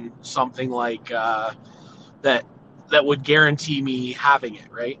run something like that would guarantee me having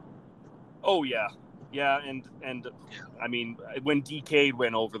it, right? Oh yeah, and I mean, when DK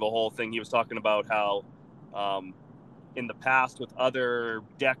went over the whole thing, he was talking about how in the past with other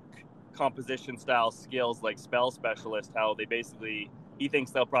deck composition style skills like spell specialist, how they basically, he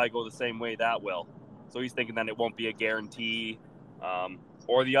thinks they'll probably go the same way that will. So he's thinking that it won't be a guarantee,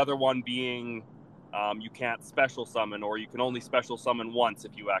 or the other one being you can't special summon, or you can only special summon once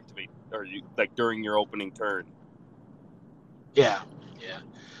if you activate, or you like during your opening turn. Yeah.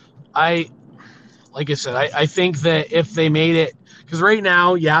 Like I said, I think that if they made it, because right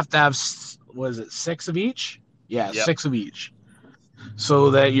now you have to have, what is it, 6 of each? Yeah, Yep. 6 of each. So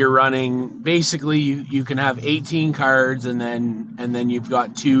that you're running, basically you can have 18 cards and then you've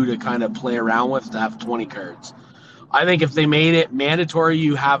got 2 to kind of play around with to have 20 cards. I think if they made it mandatory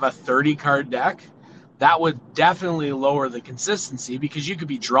you have a 30 card deck, that would definitely lower the consistency, because you could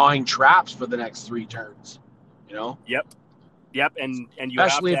be drawing traps for the next 3 turns, you know? Yep, and you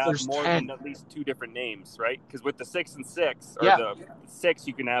Especially have to if have there's more 10. than at least 2 different names, right? Because with the 6 and 6, or Yeah. the 6,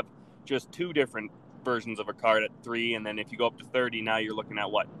 you can have just 2 different versions of a card at 3, and then if you go up to 30, now you're looking at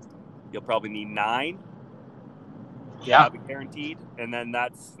what? You'll probably need 9 to Yeah. have it guaranteed, and then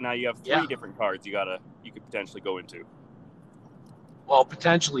that's, now you have 3 Yeah. different cards you could potentially go into. Well,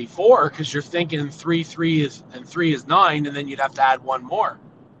 potentially 4, because you're thinking 3 is 9, and then you'd have to add 1 more.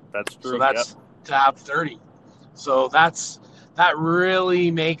 That's true. So that's to have 30. So that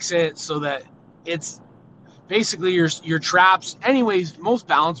really makes it so that it's basically your traps. Anyways, most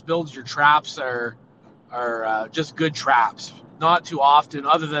balanced builds, your traps are just good traps. Not too often,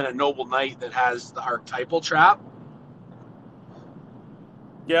 other than a Noble Knight that has the archetypal trap.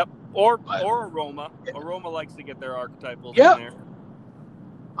 Yep. Or But- Aroma. Aroma likes to get their archetypals Yep. in there.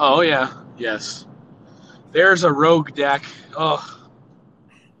 Oh yeah, yes. There's a rogue deck. Oh,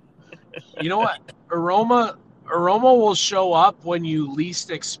 you know what? Aroma will show up when you least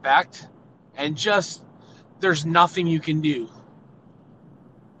expect, and just there's nothing you can do.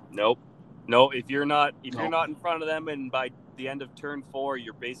 Nope. No, if you're not No. in front of them, and by the end of turn 4,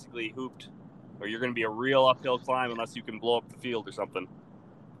 you're basically hooped, or you're going to be a real uphill climb unless you can blow up the field or something.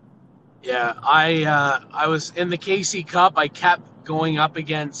 Yeah, I was in the KC Cup. I kept going up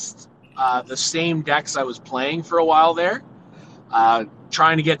against the same decks I was playing for a while there,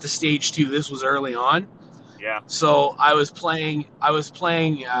 trying to get to stage 2. This was early on. Yeah. So I was playing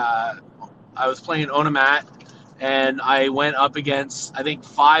Onomat, and I went up against, I think,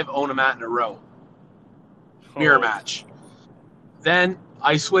 5 Onomat in a row. Mirror match. Then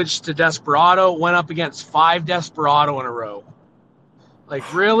I switched to Desperado, went up against 5 Desperado in a row.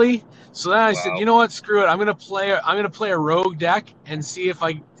 Like, really? So then I said, you know what? Screw it. I'm gonna play a rogue deck and see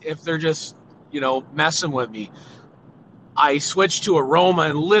if they're just, messing with me. I switched to Aroma,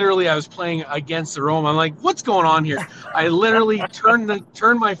 and literally I was playing against Aroma. I'm like, what's going on here? I literally turned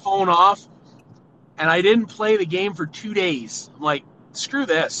my phone off, and I didn't play the game for 2 days. I'm like, screw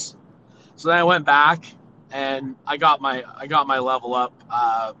this. So then I went back, and I got my level up.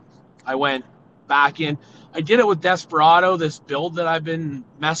 I went back in. I did it with Desperado, this build that I've been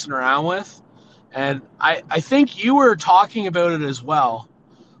messing around with, and I think you were talking about it as well.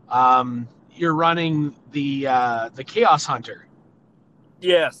 You're running the Chaos Hunter.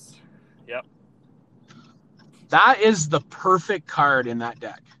 Yes. Yep. That is the perfect card in that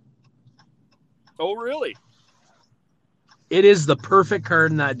deck. Oh, really? It is the perfect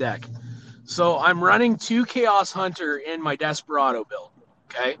card in that deck. So I'm running 2 Chaos Hunter in my Desperado build.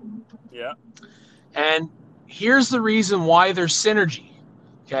 Okay. Yeah. And here's the reason why there's synergy.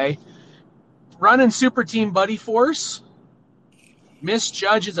 Okay. Running Super Team Buddy Force,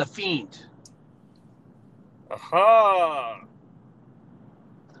 Misjudge is a fiend. Aha.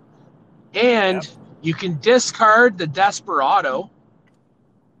 And you can discard the Desperado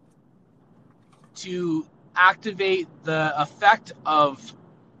to activate the effect of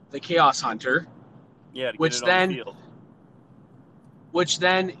the Chaos Hunter, Yeah. To Which get it on then- the field. which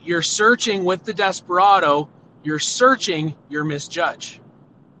then you're searching with the Desperado, you're searching your Misjudge.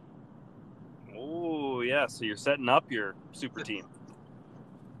 Oh, yeah. So you're setting up your super team.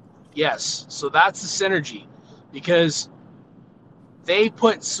 Yes, so that's the synergy, because they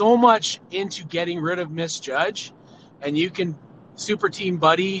put so much into getting rid of Misjudge, and you can Super Team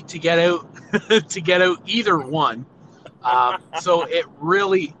Buddy to get out either one. So it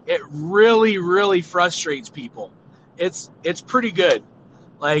really frustrates people. It's pretty good.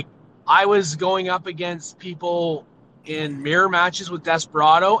 Like, I was going up against people in mirror matches with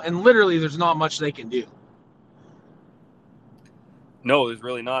Desperado, and literally there's not much they can do. No, there's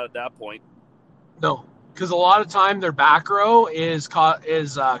really not at that point. No, because a lot of time their back row is Karma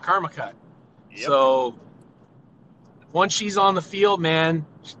Cut. Yep. So once she's on the field, man,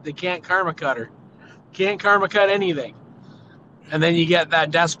 they can't Karma Cut her. Can't Karma Cut anything. And then you get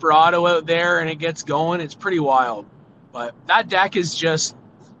that Desperado out there and it gets going. It's pretty wild. But that deck is just,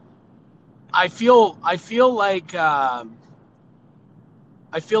 I feel like I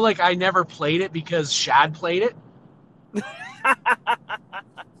never played it because Shad played it.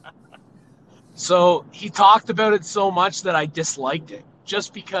 So he talked about it so much that I disliked it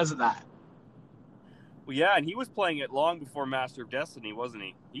just because of that. Well, yeah, and he was playing it long before Master of Destiny, wasn't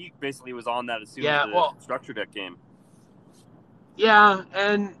he? He basically was on that as soon as the structure deck came. Yeah,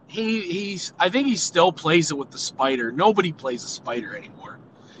 and I think he still plays it with the Spider. Nobody plays the Spider anymore.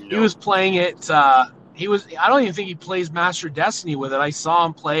 No. He was playing it. I don't even think he plays Master of Destiny with it. I saw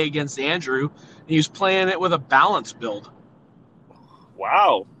him play against Andrew, and he was playing it with a balance build.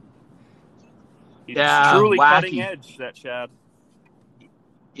 Wow. He's truly wacky. Cutting edge, that Shad.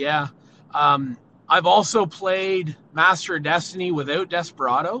 Yeah. I've also played Master of Destiny without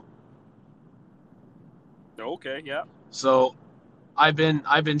Desperado. Okay, yeah. So I've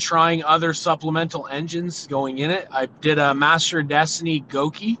been trying other supplemental engines going in it. I did a Master of Destiny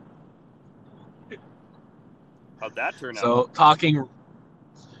Goki. How'd that turn out? So talking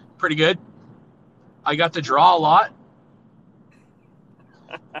pretty good. I got to draw a lot.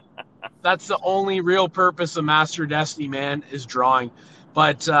 That's the only real purpose of Master of Destiny, man, is drawing.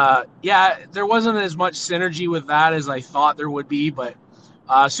 But yeah, there wasn't as much synergy with that as I thought there would be. But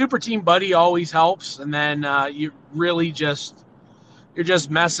Super Team Buddy always helps, and then you're just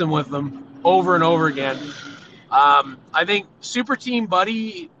messing with them over and over again. I think Super Team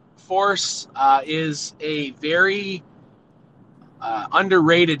Buddy Force is a very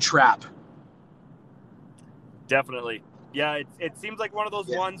underrated trap. Definitely. Yeah, it seems like one of those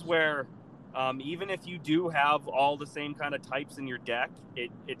ones where even if you do have all the same kind of types in your deck,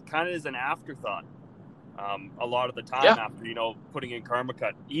 it kind of is an afterthought a lot of the time after, putting in Karma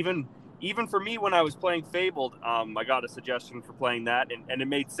Cut. Even for me when I was playing Fabled, I got a suggestion for playing that, and it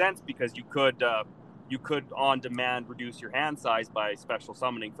made sense because you could on demand reduce your hand size by special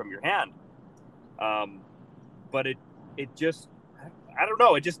summoning from your hand. But it just, I don't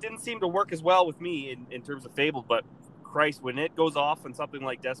know, it just didn't seem to work as well with me in terms of Fabled. But Christ, when it goes off on something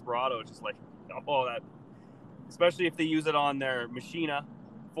like Desperado, it's just like, oh, that, especially if they use it on their Machina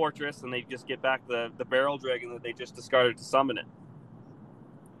Fortress and they just get back the Barrel Dragon that they just discarded to summon it.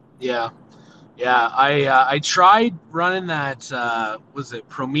 Yeah. I tried running that. Was it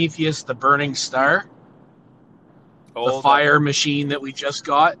Prometheus, the Burning Star, the fire machine that we just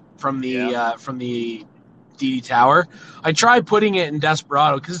got from the DD Tower. I tried putting it in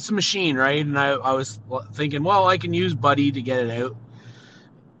Desperado because it's a machine, right? And I was thinking, well, I can use Buddy to get it out.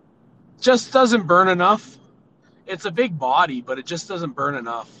 Just doesn't burn enough. It's a big body, but it just doesn't burn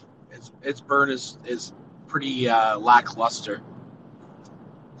enough. Its burn is pretty lackluster.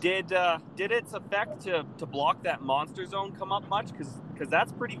 Did its effect to block that monster zone come up much? Because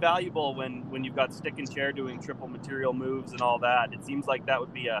that's pretty valuable when you've got Stick and Chair doing triple material moves and all that. It seems like that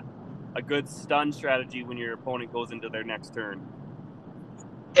would be a good stun strategy when your opponent goes into their next turn.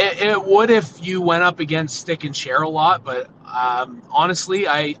 It would if you went up against Stick and Chair a lot, but honestly,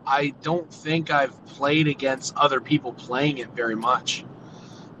 I don't think I've played against other people playing it very much.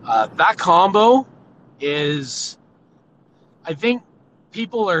 That combo is, I think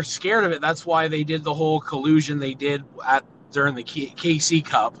people are scared of it. That's why they did the whole collusion they did during the KC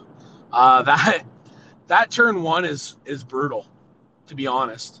Cup. That turn one is brutal, to be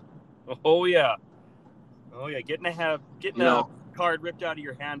honest. Oh yeah. Getting a card ripped out of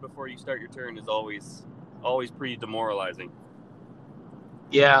your hand before you start your turn is always pretty demoralizing.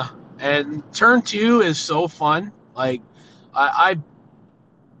 Yeah, and turn two is so fun. Like I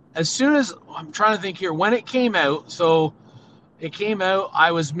as soon as I'm trying to think here when it came out. So it came out.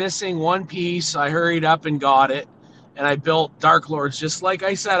 I was missing one piece. I hurried up and got it, and I built Dark Lords just like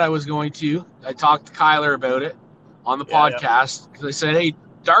I said I was going to. I talked to Kyler about it on the podcast because I said, hey,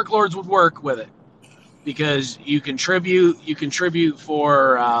 Dark Lords would work with it because you contribute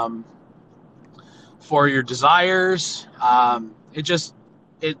for your desires. There's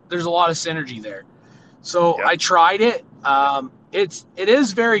a lot of synergy there. So I tried it. It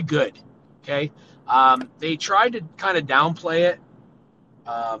is very good. Okay. They tried to kind of downplay it.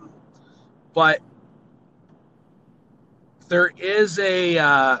 But there is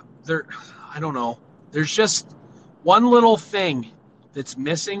I don't know. There's just one little thing that's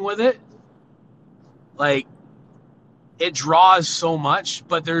missing with it. Like, it draws so much,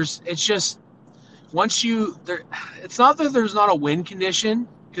 but it's just once you there, it's not that there's not a win condition,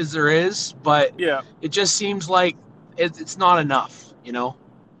 because there is, but Yeah, it just seems like it's not enough, you know.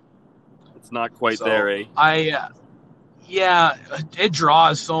 it's not quite So there, eh? yeah, it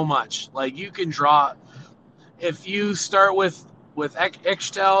draws so much. Like you can draw if you start with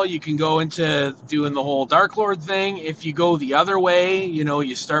Ixtal, you can go into doing the whole Dark Lord thing. If you go the other way, you know,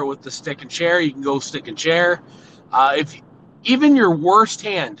 you start with the stick and chair, you can go stick and chair. If even your worst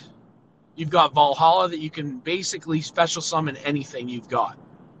hand, you've got Valhalla that you can basically special summon anything you've got,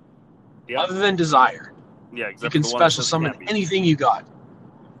 Yeah, other than Desire. yeah, You except can for the one that special says it summon can't be. anything you got.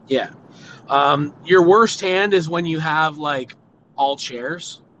 Yeah. Your worst hand is when you have like all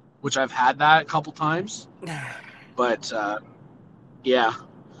chairs, which I've had that a couple times. But yeah.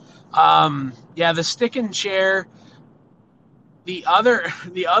 Yeah, the stick and chair. The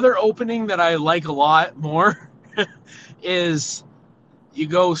other opening that I like a lot more is you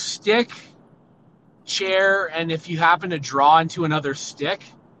go stick, chair, and if you happen to draw into another stick,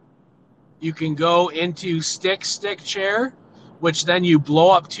 you can go into stick, chair, which then you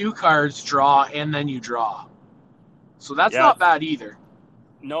blow up 2 cards, draw, and then you draw. So that's Yeah. not bad either.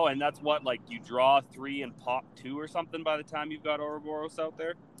 No, and that's what, like, you draw 3 and pop 2 or something by the time you've got Ouroboros out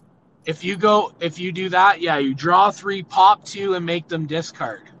there? If you do that, yeah, you draw 3, pop 2, and make them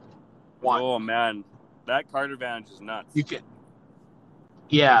discard 1. Oh, man. That card advantage is nuts. You can.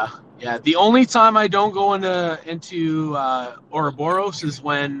 Yeah. The only time I don't go into Ouroboros is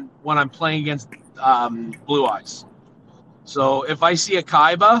when I'm playing against Blue Eyes. So if I see a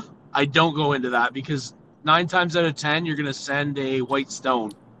Kaiba, I don't go into that because 9 times out of 10 you're gonna send a white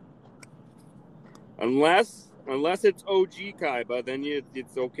stone. Unless it's OG Kaiba, then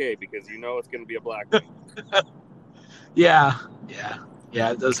it's okay because you know it's going to be a black one. Yeah,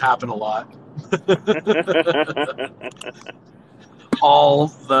 it does happen a lot. All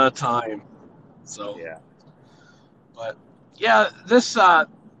the time. So Yeah. But this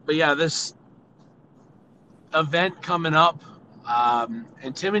event coming up,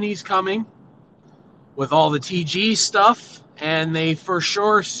 Antimony's coming with all the TG stuff, and they for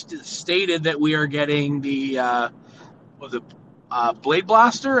sure stated that we are getting the Blade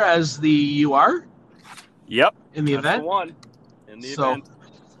Blaster as the UR. Yep. In the event. The one. In the event.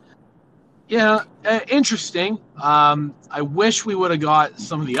 Yeah, interesting. I wish we would have got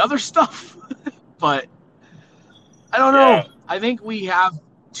some of the other stuff, but I don't know. Yeah. I think we have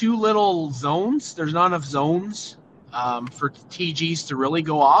too little zones. There's not enough zones for TGs to really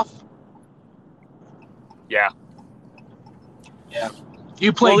go off. Yeah.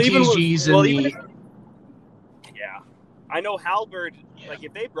 You play TGs Yeah. I know Halberd, like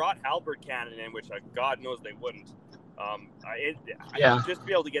if they brought Halberd Cannon in, which God knows they wouldn't, just to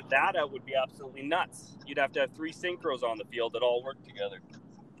be able to get that out would be absolutely nuts. You'd have to have 3 synchros on the field that all work together.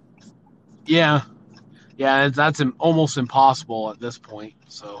 Yeah, that's almost impossible at this point.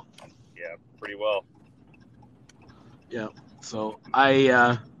 So yeah, pretty well. Yeah, so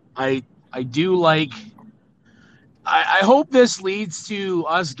I do like. I hope this leads to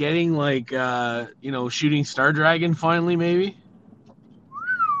us getting like shooting Star Dragon finally, maybe.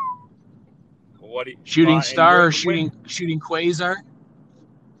 Shooting Star or shooting Quasar?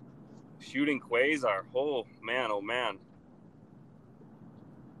 Shooting Quasar. Oh man.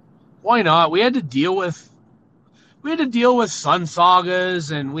 Why not? We had to deal with Sun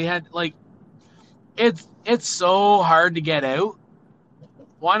Sagas, and we had like it's so hard to get out.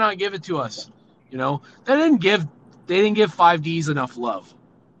 Why not give it to us? You know, they didn't give 5Ds enough love.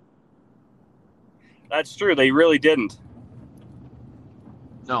 That's true. They really didn't.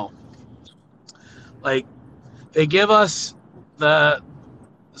 No. Like, they give us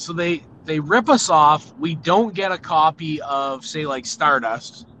they rip us off. We don't get a copy of, say, like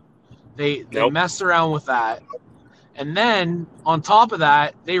Stardust. They mess around with that. And then, on top of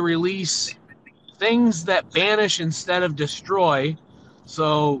that, they release things that banish instead of destroy.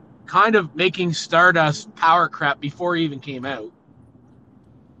 So, kind of making Stardust power crap before it even came out.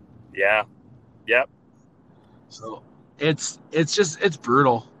 Yeah. Yep. So, it's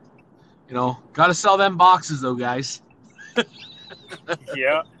brutal. You know, got to sell them boxes, though, guys.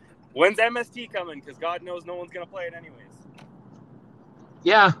 Yeah. When's MST coming? Because God knows no one's going to play it anyways.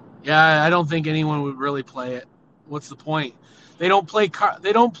 Yeah, I don't think anyone would really play it. What's the point? They don't play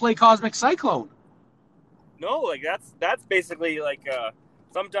Cosmic Cyclone. No, like that's basically like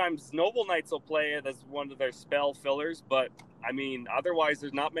sometimes Noble Knights will play it as one of their spell fillers, but I mean, otherwise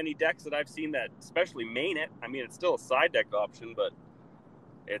there's not many decks that I've seen that especially main it. I mean, it's still a side deck option, but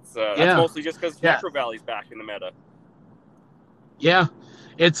it's that's mostly just because Necro Valley's back in the meta. Yeah,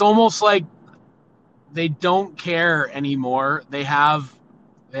 it's almost like they don't care anymore. They have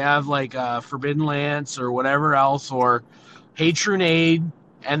They have like Forbidden Lance or whatever else, or Hatronade,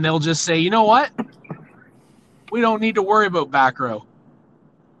 and they'll just say, you know what? We don't need to worry about back row.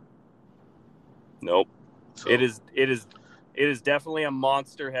 Nope. So, It is definitely a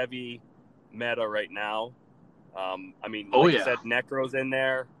monster heavy meta right now. I mean, like you said, Necro's in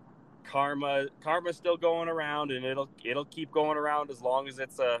there. Karma's still going around, and it'll keep going around as long as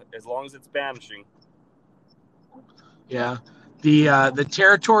it's banishing. Yeah. The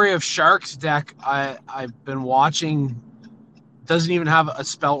Territory of Sharks deck I've been watching doesn't even have a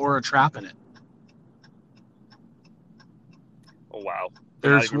spell or a trap in it. Oh wow.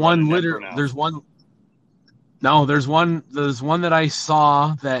 There's one there's one that I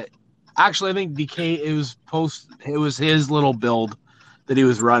saw that actually I think DK it was his little build that he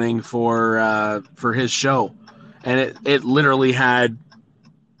was running for his show, and it literally had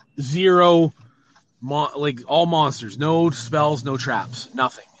zero all monsters, no spells, no traps,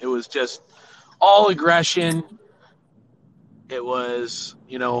 nothing. It was just all aggression. It was,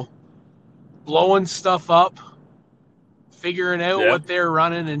 blowing stuff up, figuring out what they're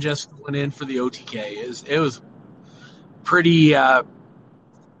running, and just went in for the OTK. It was pretty,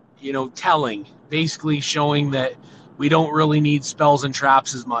 telling, basically showing that we don't really need spells and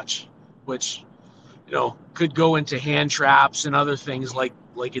traps as much, which, could go into hand traps and other things like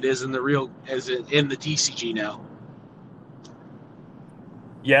it is in the TCG now.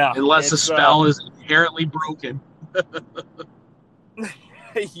 Yeah. Unless the spell is inherently broken.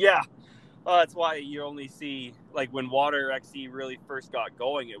 Yeah. That's why you only see, like, when Water XE really first got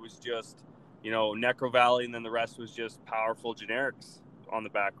going, it was just, Necro Valley, and then the rest was just powerful generics on the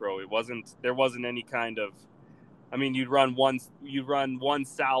back row. There wasn't any kind of, I mean, you'd run one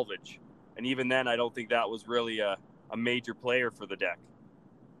salvage, and even then I don't think that was really a major player for the deck.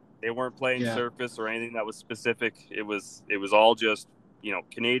 They weren't playing surface or anything that was specific. It was all just,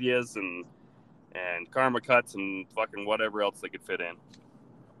 Canadias and Karma Cuts and fucking whatever else they could fit in.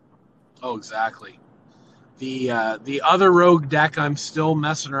 Oh, exactly. The other rogue deck I'm still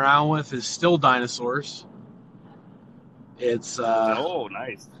messing around with is still Dinosaurs. It's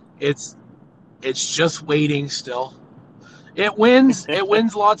nice. It's just waiting still. It wins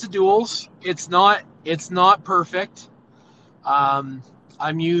lots of duels. It's not perfect. I'm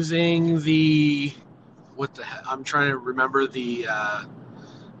using I'm trying to remember the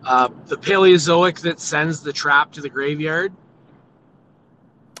Paleozoic that sends the trap to the graveyard.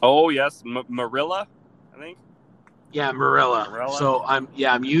 Oh yes, Marilla, I think. Yeah, Marilla. So I'm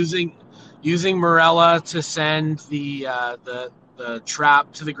using Marilla to send the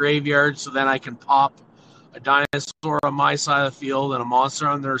trap to the graveyard, so then I can pop a dinosaur on my side of the field and a monster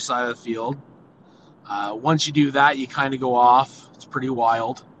on their side of the field. Once you do that, you kind of go off. It's pretty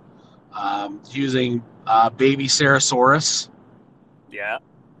wild. Using baby Ceresaurus. Yeah.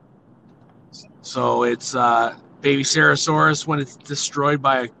 So it's baby Ceresaurus. When it's destroyed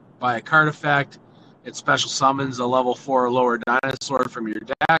by a card effect, it special summons a level 4 or lower dinosaur from your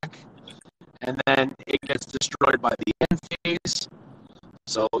deck, and then it gets destroyed by the end phase.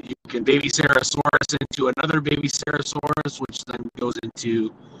 So you can baby Ceresaurus into another baby Ceresaurus, which then goes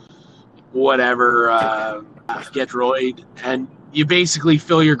into whatever Getroid, and you basically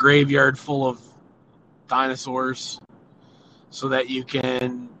fill your graveyard full of dinosaurs so that you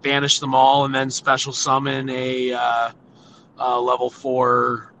can banish them all and then special summon a level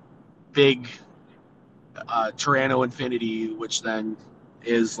 4 big Tyranno Infinity, which then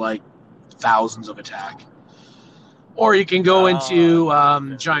is like thousands of attack. Or you can go into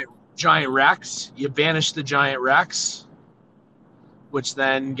Giant Rex. You banish the Giant Rex, which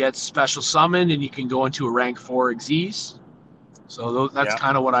then gets special summoned, and you can go into a rank 4 Xyz. So that's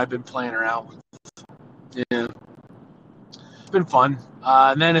kind of what I've been playing around with. Yeah. It's been fun.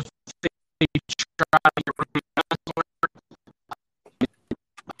 And then if they try to get rid of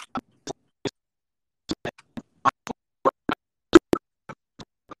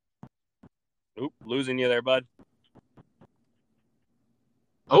Oop, losing you there, bud.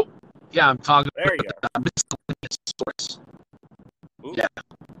 Oh, yeah, I'm talking there you about miscellaneous source. Ooh. Yeah.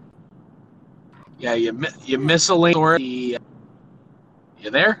 Yeah, you miscellaneous source. You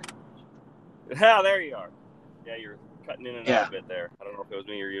there? Yeah, there you are. Yeah, you're cutting in and out a bit there. I don't know if it was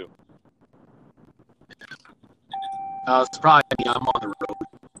me or you. It's probably me. I'm on the road.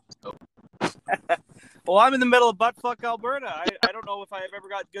 So. Well, I'm in the middle of buttfuck Alberta. I don't know if I've ever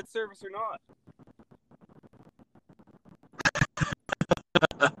got good service or not.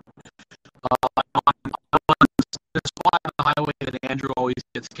 There's one on the highway that Andrew always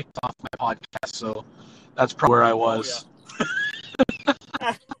gets kicked off my podcast, so that's probably where I was. Oh, yeah.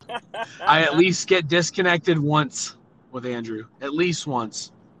 I at least get disconnected once with Andrew. At least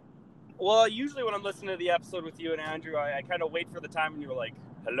once. Well, usually when I'm listening to the episode with you and Andrew, I kind of wait for the time when you're like,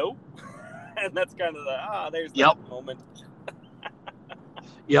 hello? And that's kind of there's that moment.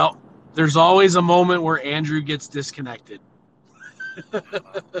 Yep. There's always a moment where Andrew gets disconnected.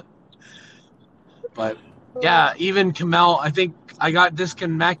 But yeah, even Kamel, I think I got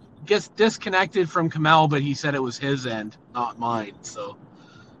disconnected from Kamel, but he said it was his end, not mine. So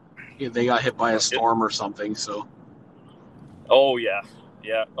yeah, they got hit by a storm or something. So. Oh yeah.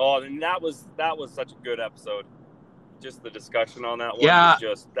 Yeah. Oh, and that was such a good episode. Just the discussion on that one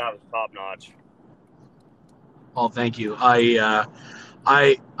was that was top notch. Oh, thank you. I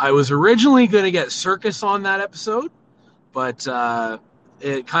was originally going to get Circus on that episode, but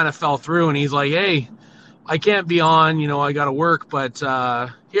it kind of fell through. And he's like, "Hey, I can't be on. I got to work, but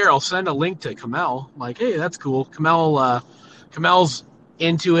here I'll send a link to Kamel." I'm like, "Hey, that's cool." Kamel's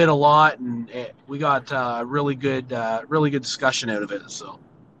into it a lot, and we got a really good discussion out of it. So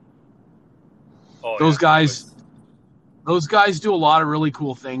those guys do a lot of really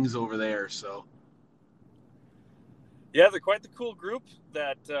cool things over there. So yeah, they're quite the cool group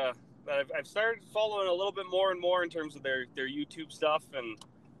that I've started following a little bit more and more in terms of their YouTube stuff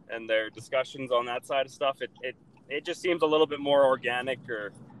and their discussions on that side of stuff. It just seems a little bit more organic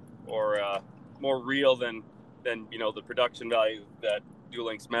or more real than the production value that Duel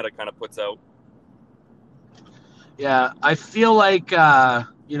Links Meta kind of puts out. Yeah, I feel like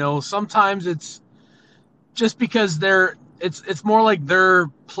sometimes it's just because it's more like they're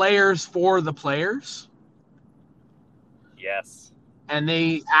players for the players. Yes. And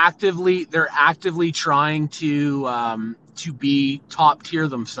they're actively trying to be top tier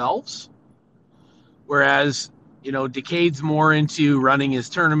themselves. Whereas, Decade's more into running his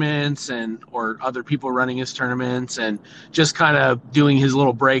tournaments or other people running his tournaments and just kind of doing his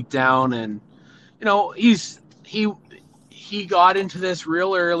little breakdown. And, he got into this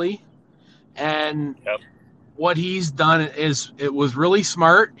real early, and what he's done is it was really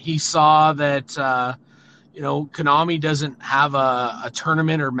smart. He saw that, Konami doesn't have a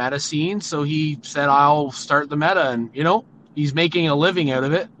tournament or meta scene, so he said, I'll start the meta, and, he's making a living out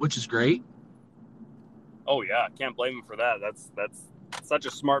of it, which is great. Oh yeah, can't blame him for that. That's such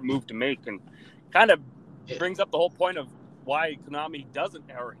a smart move to make, and kind of brings up the whole point of why Konami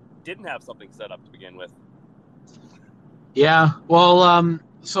doesn't or didn't have something set up to begin with. Yeah, well,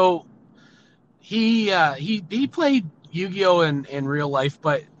 so he played Yu-Gi-Oh in real life,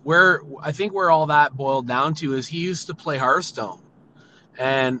 but where all that boiled down to is he used to play Hearthstone,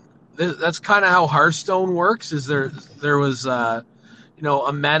 and that's kind of how Hearthstone works. Is there was a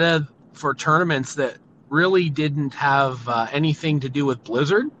meta for tournaments that really didn't have anything to do with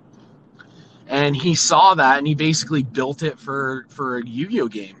Blizzard, and he saw that and he basically built it for a Yu-Gi-Oh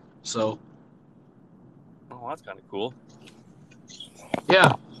game. So, that's kind of cool.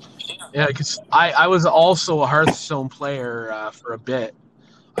 Yeah, because I was also a Hearthstone player for a bit.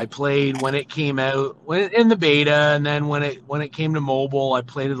 I played when it came out, in the beta, and then when it came to mobile, I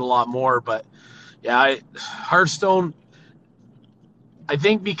played it a lot more. But yeah, Hearthstone, I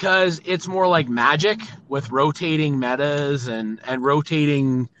think because it's more like Magic with rotating metas and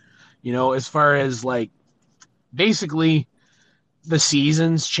rotating, as far as like basically the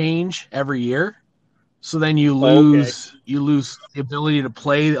seasons change every year. So then you lose the ability to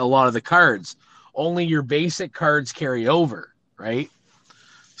play a lot of the cards. Only your basic cards carry over, right?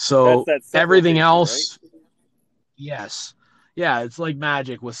 So everything else, right? Yes. Yeah, it's like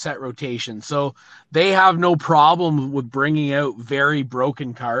Magic with set rotation. So they have no problem with bringing out very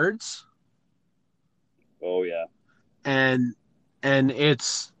broken cards. Oh yeah. And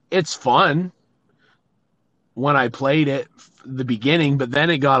it's fun when I played it the beginning, but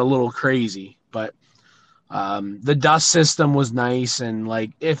then it got a little crazy. But the dust system was nice, and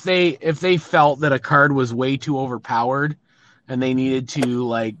like if they felt that a card was way too overpowered and they needed to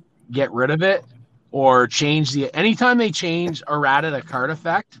like get rid of it or change anytime they change or added a card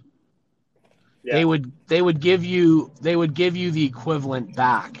effect, they would give you the equivalent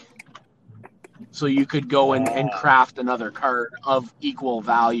back, so you could go and craft another card of equal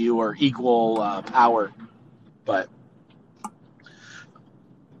value or equal power. But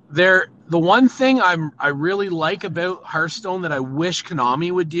the one thing I really like about Hearthstone that I wish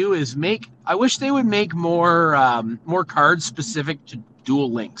Konami would do is I wish they would make more cards specific to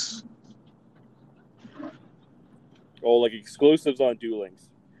Duel Links. Oh, like exclusives on Duel Links,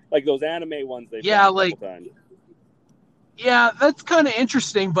 like those anime ones they've done a couple times. Yeah, that's kind of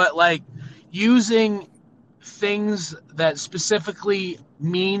interesting, but like using things that specifically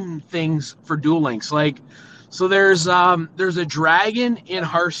mean things for Duel Links, like. So there's a dragon in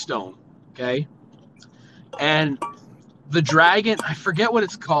Hearthstone, okay? And the dragon, I forget what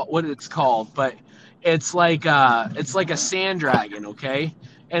it's called, but it's like a sand dragon, okay?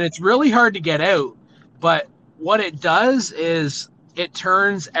 And it's really hard to get out, but what it does is it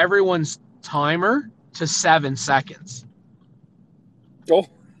turns everyone's timer to 7 seconds. Oh,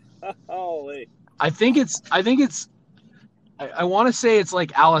 holy! I want to say it's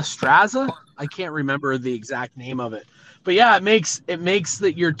like Alistraza. I can't remember the exact name of it, but yeah, it makes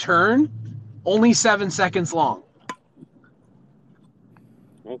that your turn only 7 seconds long.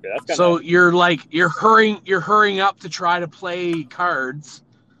 Okay, that's kind so you're hurrying up to try to play cards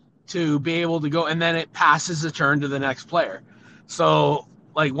to be able to go, and then it passes the turn to the next player. So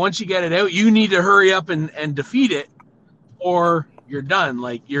like once you get it out, you need to hurry up and defeat it, or you're done.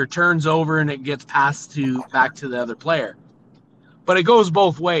 Like your turn's over and it gets passed back to the other player. But it goes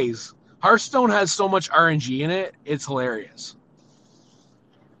both ways. Hearthstone has so much RNG in it, it's hilarious.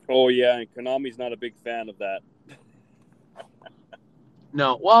 Oh yeah, and Konami's not a big fan of that.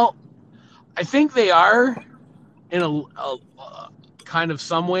 No, well, I think they are in a kind of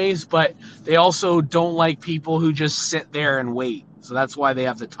some ways, but they also don't like people who just sit there and wait. So that's why they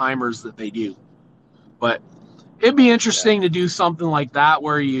have the timers that they do. But it'd be interesting to do something like that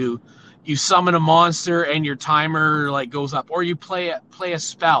where you summon a monster and your timer like goes up, or you play a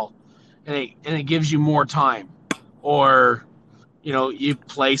spell and it gives you more time, or you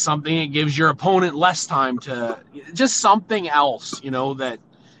play something, it gives your opponent less time, to just something else, that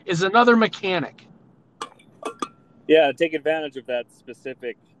is another mechanic. Yeah, take advantage of that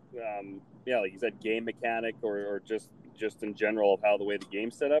specific, like you said, game mechanic, or just in general of how the way the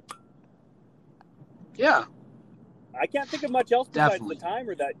game's set up. Yeah. I can't think of much else besides Definitely. the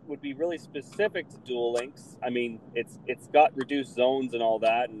timer that would be really specific to Duel Links. I mean, it's got reduced zones and all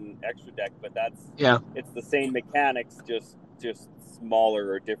that, and extra deck, but it's the same mechanics, just smaller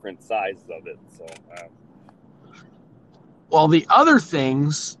or different sizes of it. So, well, the other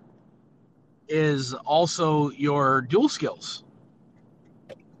things is also your dual skills.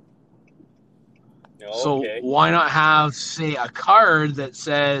 okay. So why not have, say, a card that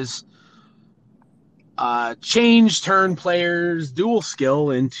says change turn player's dual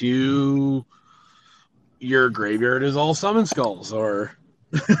skill into your graveyard is all summon skulls, or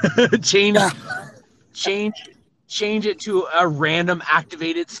change it to a random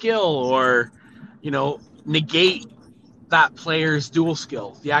activated skill, or negate that player's dual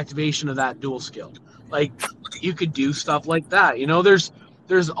skill, the activation of that dual skill. Like, you could do stuff like that.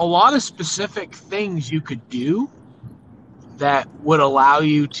 There's a lot of specific things you could do that would allow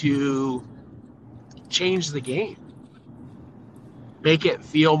you to change the game, make it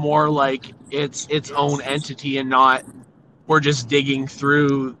feel more like it's its own entity, and not we're just digging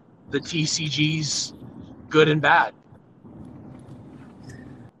through the TCG's good and bad.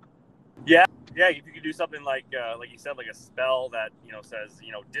 Yeah, if you could do something like you said, like a spell that says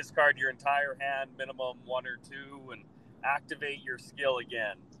discard your entire hand, minimum 1 or 2, and activate your skill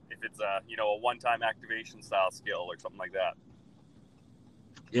again. If it's a one-time activation style skill or something like that.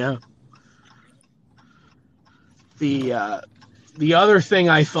 Yeah. The other thing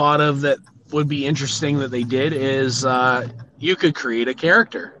I thought of that would be interesting that they did is you could create a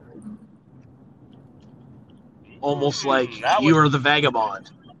character, almost like you are the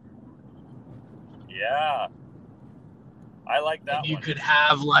vagabond. Yeah, I like that. And you could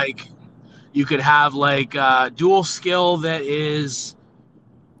have like dual skill that is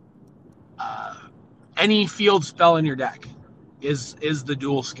any field spell in your deck is the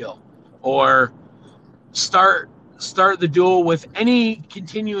dual skill, or start the duel with any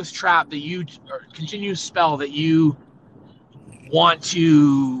continuous trap or continuous spell that you want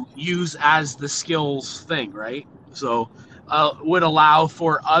to use as the skills thing, right? So would allow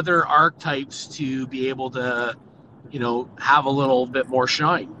for other archetypes to be able to, have a little bit more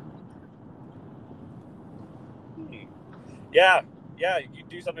shine. Yeah, you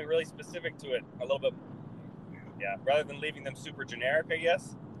do something really specific to it, a little bit. Yeah, rather than leaving them super generic, I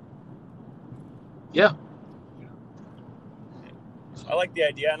guess. Yeah. I like the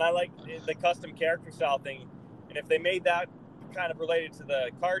idea, and I like the custom character style thing. And if they made that kind of related to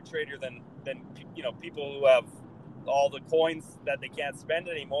the card trader, then people who have all the coins that they can't spend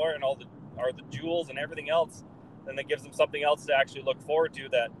anymore, and the jewels and everything else, then that gives them something else to actually look forward to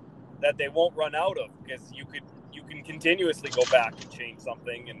that they won't run out of, because you can continuously go back and change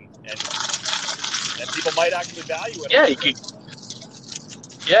something, and people might actually value it.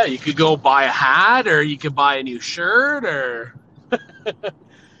 You could go buy a hat, or you could buy a new shirt, or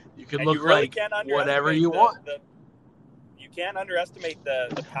you could look like whatever you want. You can't underestimate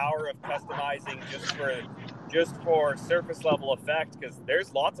the power of customizing just for just for surface level effect, because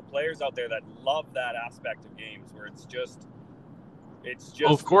there's lots of players out there that love that aspect of games where it's just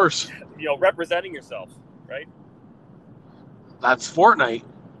of course, representing yourself, right? That's Fortnite.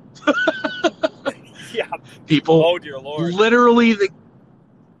 Yeah. People, oh dear Lord. Literally the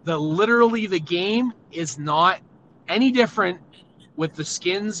game is not any different with the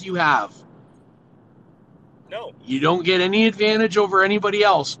skins you have. No. You don't get any advantage over anybody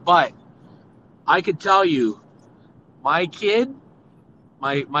else, but I could tell you, my kid,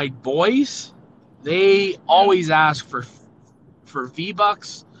 my boys, they always ask for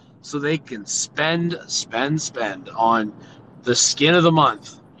V-Bucks so they can spend on the skin of the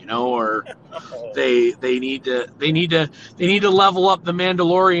month, or they need to level up the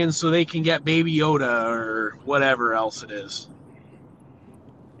Mandalorian so they can get Baby Yoda or whatever else it is.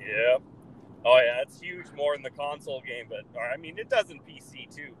 Yeah. Oh yeah, it's huge more in the console game, it does in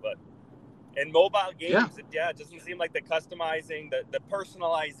PC too, but in mobile games, it doesn't seem like the customizing, the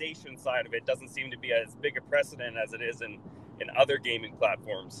personalization side of it doesn't seem to be as big a precedent as it is in other gaming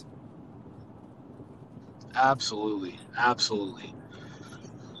platforms. Absolutely.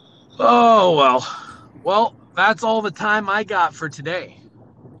 Oh, well, that's all the time I got for today.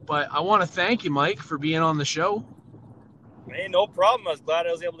 But I want to thank you, Mike, for being on the show. Hey, no problem. I was glad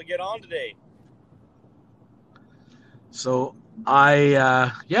I was able to get on today. So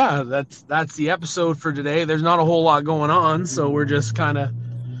that's the episode for today. There's not a whole lot going on, so we're just kind of,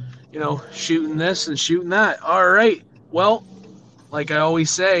 shooting this and shooting that. All right. Well, like I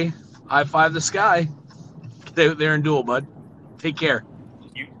always say, high five the sky. Get out there and duel, bud. Take care.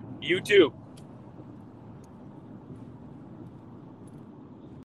 You too.